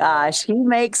 my gosh. He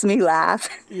makes me laugh.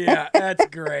 Yeah, that's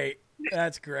great.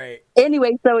 That's great.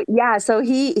 Anyway, so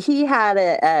he had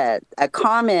a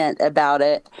comment about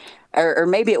it, or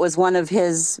maybe it was one of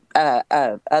his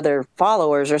other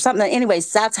followers or something.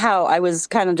 Anyways, that's how I was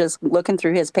kind of just looking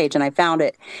through his page, and I found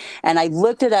it, and I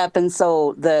looked it up, and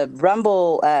so the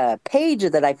Rumble page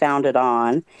that I found it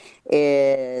on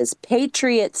is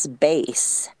Patriots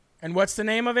Base. And what's the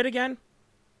name of it again?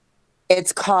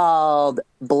 It's called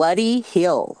Bloody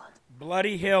Hill.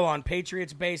 Bloody Hill on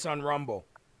Patriots Base on Rumble.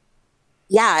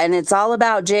 Yeah, and it's all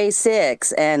about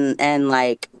J6 and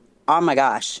like, oh my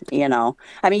gosh, you know.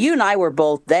 I mean, you and I were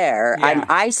both there. Yeah.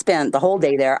 I spent the whole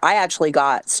day there. I actually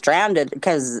got stranded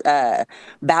because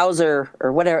Bowser,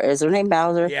 or whatever, is her name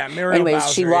Bowser? Yeah, Muriel Anyways,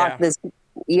 Bowser, she locked this.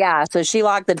 Yeah, so she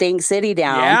locked the dang city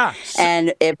down. Yeah.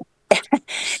 And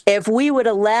if we would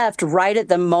have left right at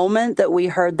the moment that we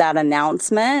heard that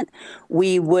announcement,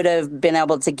 we would have been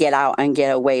able to get out and get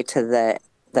away to the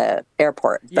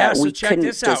airport. But yeah, so we check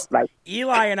this out.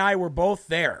 Eli and I were both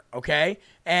there, okay?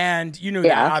 And you knew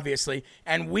that, obviously.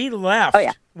 And we left. Oh,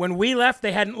 yeah. When we left,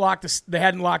 they hadn't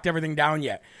locked everything down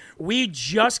yet. We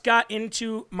just got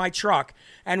into my truck,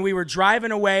 and we were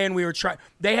driving away, and we were trying.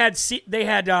 They had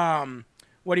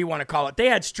what do you want to call it? They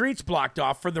had streets blocked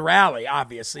off for the rally,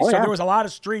 obviously. So there was a lot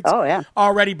of streets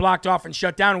already blocked off and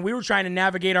shut down. And we were trying to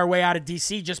navigate our way out of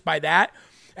D.C. just by that.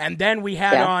 And then we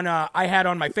had I had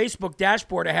on my Facebook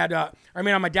dashboard, on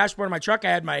my dashboard of my truck,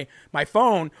 I had my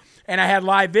phone, and I had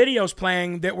live videos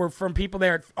playing that were from people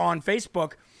there on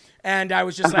Facebook. And I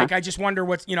was just like, I just wonder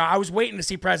I was waiting to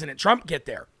see President Trump get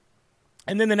there.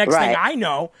 And then the next thing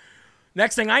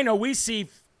I know, we see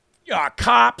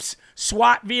cops,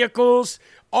 SWAT vehicles,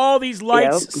 all these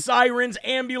lights, sirens,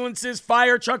 ambulances,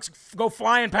 fire trucks go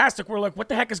flying past us. We're like, what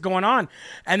the heck is going on?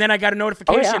 And then I got a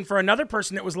notification for another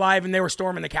person that was live, and they were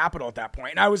storming the Capitol at that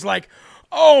point. And I was like,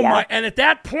 oh my. And at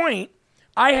that point,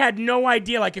 I had no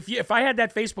idea. Like, if I had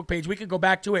that Facebook page, we could go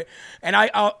back to it. And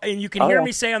and you can hear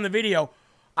me say on the video,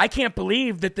 I can't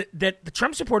believe that the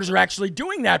Trump supporters are actually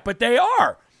doing that, but they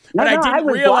are. But I didn't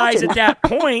realize at that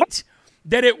point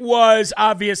that it was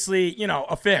obviously,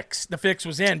 a fix. The fix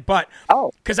was in. But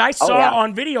because I saw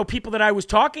on video people that I was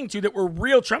talking to that were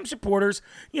real Trump supporters,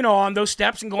 on those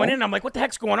steps and going in. And I'm like, what the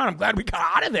heck's going on? I'm glad we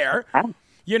got out of there. And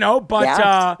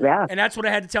that's what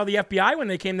I had to tell the FBI when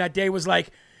they came that day was like,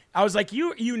 I was like,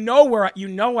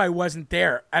 I wasn't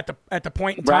there at the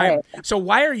point in time. Right. So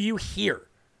why are you here?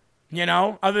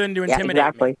 Other than to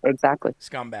intimidate me. Exactly.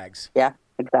 Scumbags. Yeah.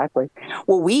 Exactly.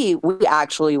 Well, we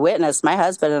actually witnessed, my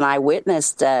husband and I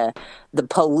witnessed the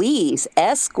police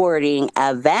escorting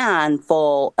a van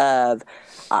full of,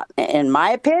 in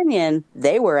my opinion,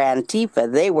 they were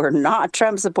Antifa. They were not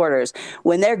Trump supporters.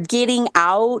 When they're getting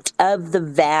out of the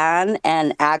van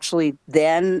and actually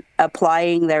then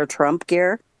applying their Trump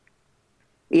gear,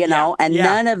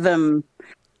 none of them.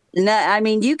 No, I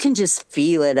mean, you can just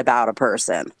feel it about a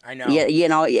person. I know.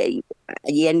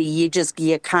 And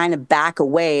you kind of back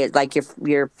away. It's like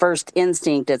your first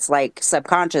instinct, it's like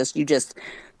subconscious. You just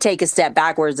take a step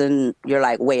backwards and you're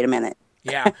like, wait a minute.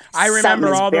 Yeah. I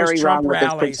remember all those Trump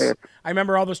rallies. I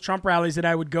remember all those Trump rallies that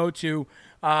I would go to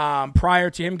prior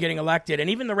to him getting elected. And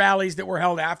even the rallies that were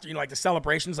held after, like the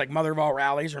celebrations, like Mother of All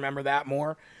Rallies, remember that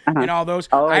more? And all those.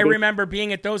 I remember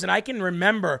being at those, and I can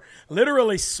remember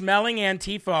literally smelling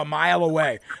Antifa a mile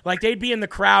away. Like they'd be in the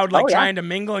crowd, trying to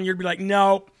mingle, and you'd be like,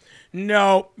 no,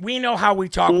 we know how we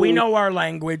talk. We know our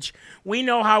language. We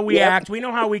know how we act. We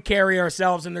know how we carry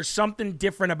ourselves, and there's something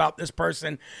different about this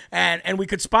person, and we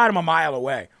could spot him a mile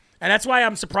away. And that's why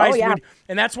I'm surprised.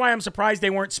 And that's why I'm surprised they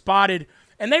weren't spotted.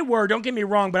 And they were, don't get me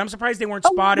wrong, but I'm surprised they weren't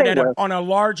spotted on a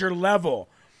larger level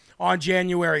on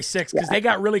January 6th because they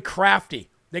got really crafty.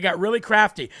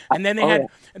 And then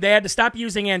they had to stop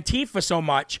using Antifa so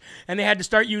much, and they had to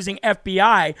start using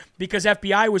FBI because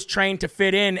FBI was trained to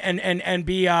fit in and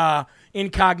be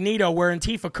incognito where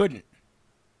Antifa couldn't.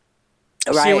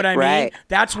 See what I mean?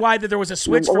 That's why there was a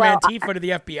switch from Antifa to the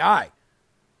FBI.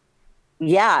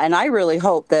 Yeah, and I really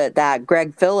hope that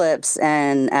Greg Phillips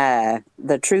and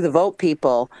the True the Vote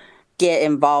people get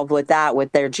involved with that,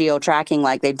 with their geo-tracking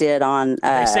like they did on...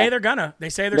 they say they're gonna. They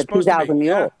say they're supposed to be.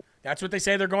 Yeah. That's what they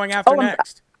say they're going after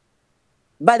next.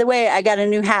 By the way, I got a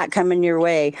new hat coming your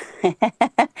way.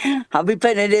 I'll be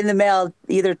putting it in the mail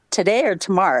either today or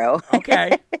tomorrow.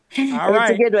 Okay. All right.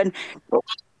 It's a good one.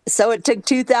 So it took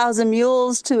 2,000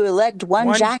 mules to elect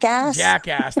one jackass?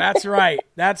 Jackass. That's right.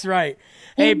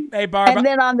 Hey, Barb. And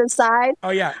then on the side,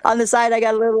 on the side, I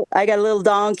got a little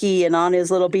donkey, and on his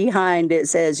little behind it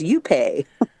says, "You pay."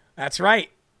 That's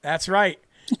right.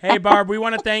 Hey, Barb, we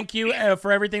want to thank you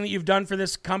for everything that you've done for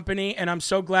this company, and I'm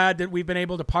so glad that we've been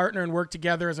able to partner and work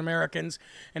together as Americans.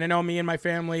 And I know me and my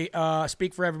family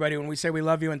speak for everybody when we say we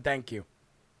love you and thank you.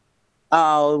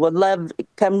 Oh, would love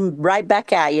come right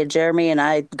back at you, Jeremy.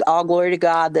 And all glory to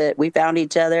God that we found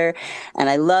each other. And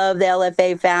I love the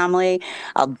LFA family.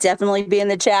 I'll definitely be in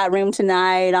the chat room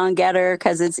tonight on Getter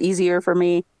because it's easier for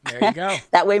me. There you go.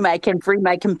 That way I can free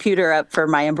my computer up for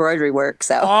my embroidery work.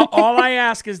 So all I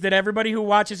ask is that everybody who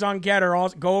watches on Getter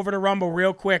go over to Rumble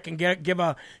real quick and give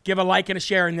a like and a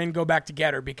share, and then go back to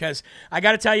Getter, because I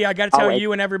got to tell you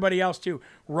and everybody else too.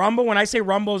 Rumble, when I say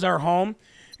Rumble is our home.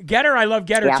 Getter, I love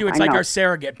Getter too. It's like our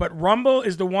surrogate. But Rumble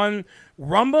is the one.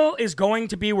 Rumble is going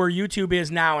to be where YouTube is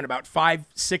now in about 5,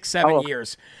 6, 7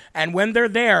 years. And when they're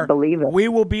there, we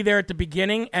will be there at the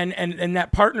beginning. And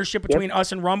that partnership between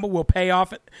us and Rumble will pay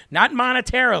off, not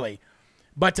monetarily,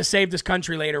 but to save this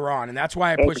country later on. And that's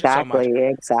why I push it so much.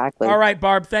 Exactly. All right,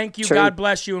 Barb. Thank you. True. God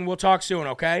bless you. And we'll talk soon,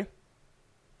 okay?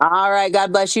 All right.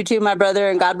 God bless you too, my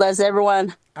brother. And God bless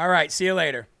everyone. All right. See you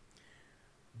later.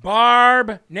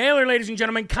 Barb Naylor, ladies and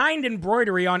gentlemen, Kind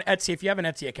Embroidery on Etsy. If you have an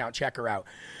Etsy account, check her out.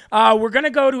 We're going to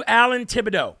go to Alan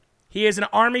Thibodeau. He is an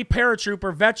Army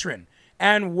paratrooper veteran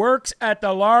and works at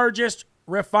the largest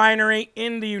refinery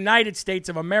in the United States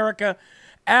of America.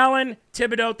 Alan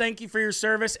Thibodeau, thank you for your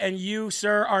service, and you,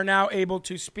 sir, are now able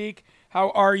to speak. How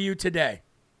are you today?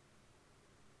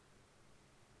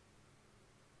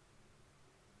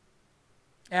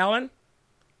 Alan?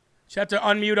 Just have to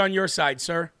unmute on your side,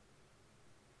 sir.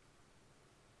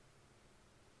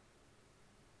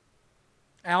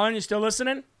 Alan, you still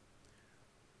listening?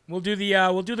 We'll do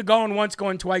the going once,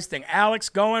 going twice thing. Alan,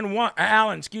 going once.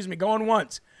 Alan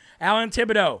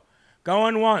Thibodeau,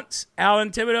 going once.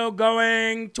 Alan Thibodeau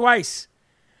going twice.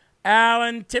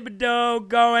 Alan Thibodeau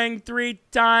going 3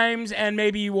 times, and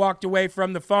maybe you walked away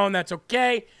from the phone. That's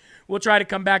okay. We'll try to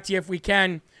come back to you if we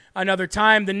can another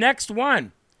time. The next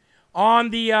one on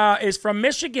the is from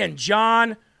Michigan,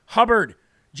 John Hubbard.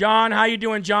 John, how you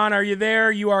doing, John? Are you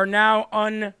there? You are now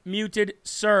unmuted,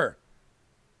 sir.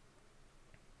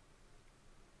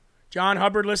 John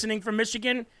Hubbard listening from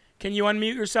Michigan. Can you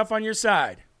unmute yourself on your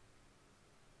side?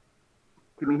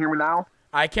 Can you hear me now?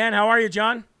 I can. How are you,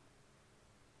 John?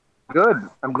 Good.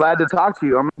 I'm glad to talk to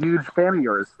you. I'm a huge fan of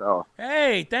yours. So.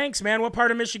 Hey, thanks, man. What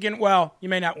part of Michigan? Well, you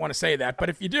may not want to say that, but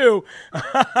if you do,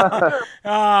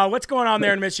 what's going on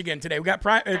there in Michigan today? We got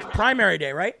it's primary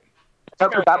day, right?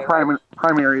 Yep, we got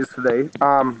primaries today.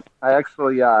 I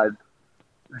actually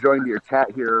joined your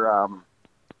chat here a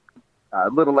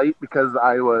little late because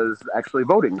I was actually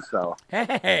voting. So.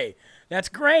 Hey, that's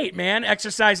great, man.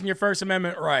 Exercising your First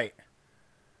Amendment right.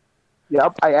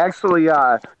 Yep, I actually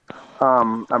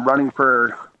I'm running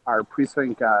for our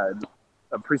precinct a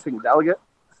precinct delegate,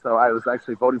 so I was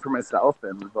actually voting for myself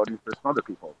and voting for some other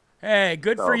people. Hey,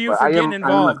 good for you for getting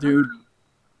involved, dude.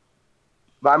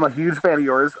 But I'm a huge fan of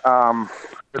yours.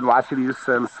 Been watching you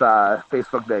since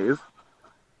Facebook days,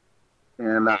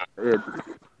 and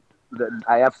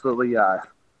I absolutely I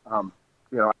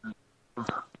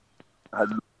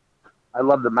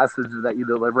love the message that you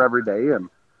deliver every day, and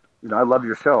I love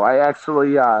your show. I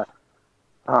actually I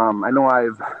know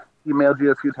I've emailed you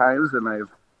a few times, and I've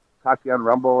talked to you on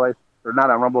Rumble, or not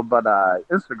on Rumble, but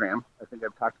Instagram. I think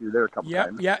I've talked to you there a couple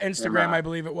times. Yeah, Instagram, and, I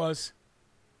believe it was.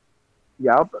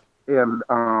 Yep, and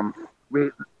I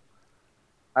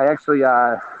actually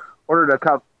ordered a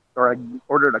cup for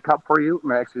you,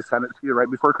 and I actually sent it to you right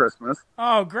before Christmas.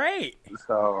 Oh, great!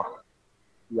 So,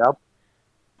 yep.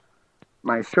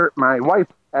 My wife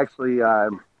actually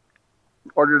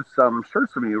ordered some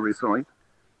shirts from you recently.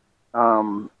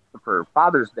 For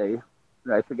Father's Day.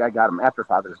 I think I got them after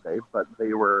Father's Day, but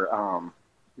they were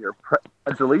your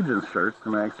Pledge Allegiance shirts,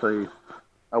 and actually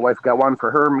my wife got one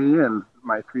for her, me, and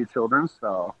my 3 children.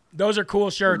 So those are cool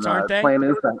shirts, aren't they? The plan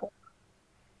is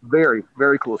very,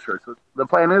 very cool shirts. The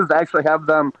plan is to actually have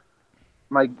them.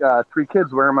 My 3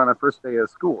 kids wear them on the first day of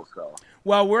school. So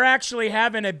well, we're actually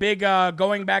having a big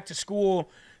going back to school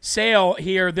sale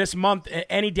here this month.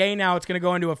 Any day now, it's going to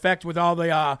go into effect with all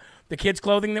the kids'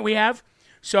 clothing that we have.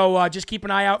 So just keep an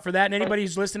eye out for that. And anybody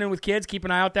who's listening with kids, keep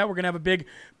an eye out that we're going to have a big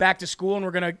back to school, and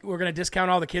we're gonna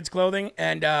discount all the kids' clothing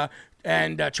and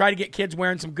try to get kids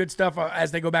wearing some good stuff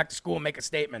as they go back to school and make a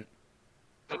statement.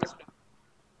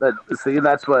 But see,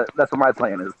 that's what my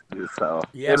plan is to do. So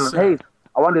yes, and, hey,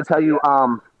 I wanted to tell you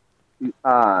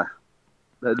that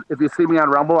if you see me on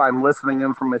Rumble, I'm listening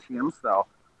in from Michigan. So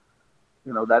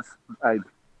I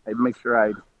make sure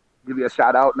I give you a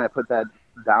shout out, and I put that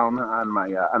down on my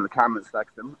on the comment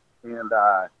section, and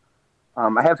I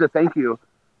have to thank you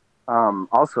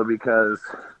also because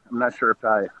I'm not sure if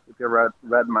you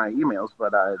read my emails,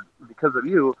 but because of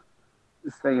you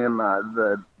saying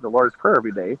the Lord's Prayer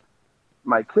every day,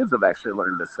 my kids have actually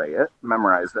learned to say it,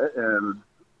 memorize it, and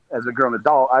as a grown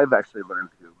adult, I've actually learned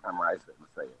to memorize it and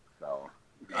say it. So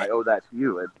I owe that to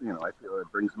you. I feel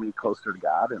it brings me closer to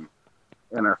God and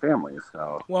our families.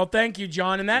 So well, thank you,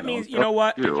 John. And that means,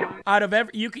 what? Out of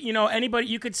anybody,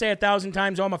 you could say 1,000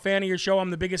 times, "Oh, I'm a fan of your show.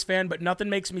 I'm the biggest fan," but nothing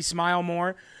makes me smile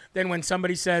more than when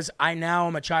somebody says, "I now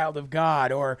am a child of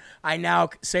God," or "I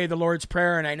now say the Lord's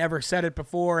Prayer and I never said it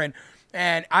before." And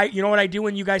I, what I do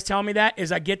when you guys tell me that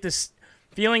is I get this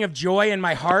feeling of joy in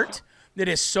my heart that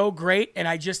is so great, and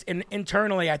I just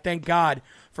internally I thank God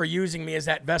for using me as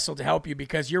that vessel to help you,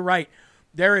 because you're right.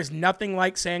 There is nothing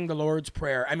like saying the Lord's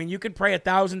Prayer. I mean, you could pray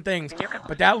 1,000 things,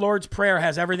 but that Lord's Prayer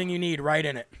has everything you need right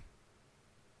in it.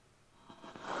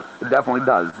 It definitely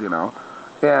does, And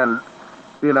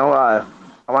I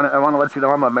want to let you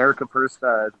know I'm America First,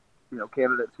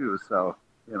 candidate too. So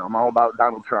I'm all about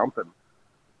Donald Trump, and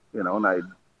and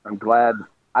I'm glad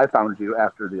I found you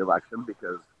after the election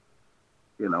because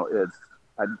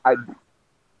I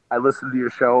listen to your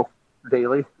show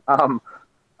daily.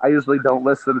 I usually don't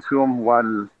listen to them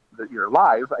when you're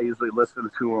live. I usually listen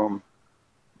to them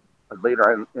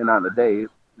later in on the day.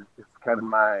 It's kind of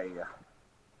my,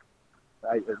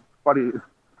 funny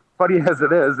as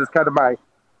it is, it's kind of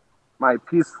my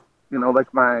piece,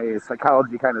 like my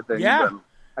psychology kind of thing. Yeah. When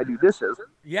I do dishes.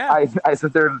 Yeah. I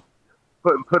sit there and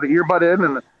put an earbud in,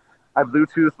 and I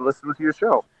Bluetooth listen to your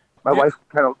show. My wife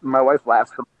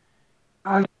laughs.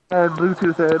 I had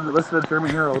Bluetooth in, listen to Jeremy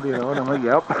Herald, and I'm like,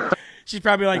 yep. She's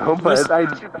probably like, No, but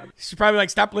she's probably like,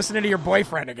 stop listening to your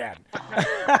boyfriend again.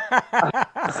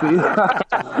 See, yeah,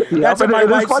 That's what my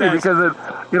wife funny says.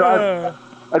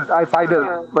 because I find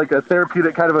it like a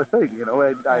therapeutic kind of a thing, you know.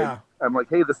 I'm like,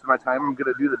 hey, this is my time. I'm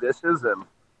gonna do the dishes, and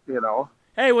you know.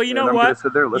 Hey, well, you know what?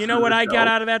 You know what I show. got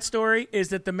out of that story is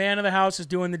that the man of the house is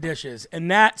doing the dishes,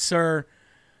 and that, sir,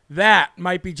 that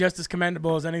might be just as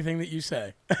commendable as anything that you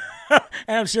say. And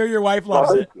I'm sure your wife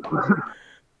loves it.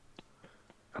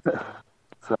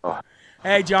 So.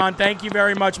 Hey, John, thank you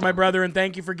very much, my brother, and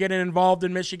thank you for getting involved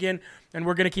in Michigan. And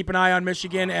we're going to keep an eye on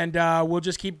Michigan, and we'll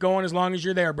just keep going as long as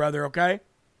you're there, brother, okay?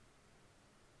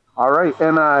 All right.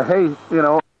 And, hey, you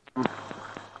know,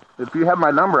 if you have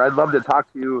my number, I'd love to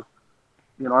talk to you,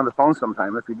 you know, on the phone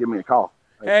sometime if you give me a call.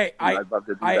 Hey, I'd love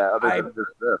to do that other than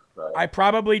just this. So. I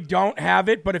probably don't have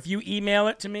it, but if you email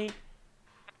it to me,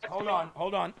 hold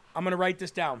on. I'm going to write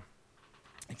this down.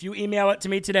 If you email it to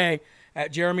me today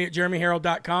at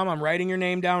jeremy@jeremyherald.com, I'm writing your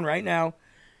name down right now.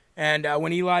 And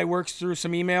when Eli works through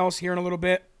some emails here in a little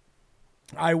bit,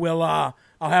 I'll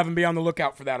have him be on the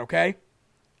lookout for that, okay?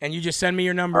 And you just send me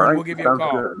your number and we'll give you a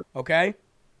call, good. okay?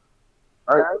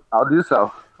 All right, I'll do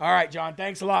so. All right, John,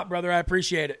 thanks a lot, brother. I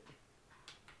appreciate it.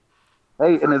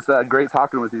 Hey, and it's great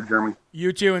talking with you, Jeremy.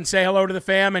 You too, and say hello to the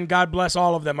fam, and God bless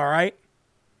all of them, all right?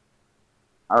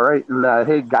 All right, and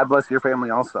hey, God bless your family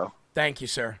also. Thank you,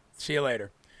 sir. See you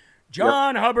later.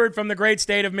 John Hubbard from the great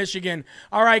state of Michigan.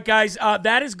 All right, guys,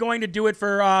 that is going to do it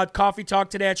for Coffee Talk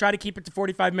today. I try to keep it to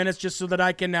 45 minutes just so that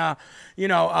I can, have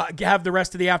the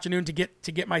rest of the afternoon to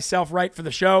get myself right for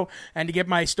the show and to get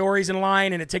my stories in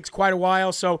line, and it takes quite a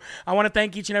while. So I want to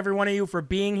thank each and every one of you for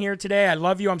being here today. I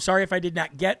love you. I'm sorry if I did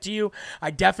not get to you. I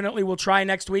definitely will try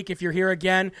next week if you're here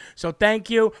again. So thank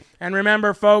you. And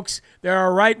remember, folks, there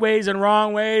are right ways and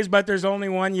wrong ways, but there's only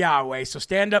one Yahweh. So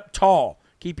stand up tall.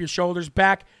 Keep your shoulders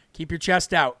back. Keep your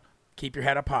chest out. Keep your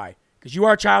head up high. Because you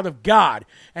are a child of God.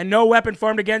 And no weapon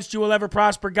formed against you will ever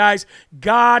prosper, guys.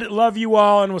 God love you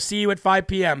all, and we'll see you at 5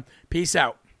 p.m. Peace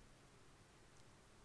out.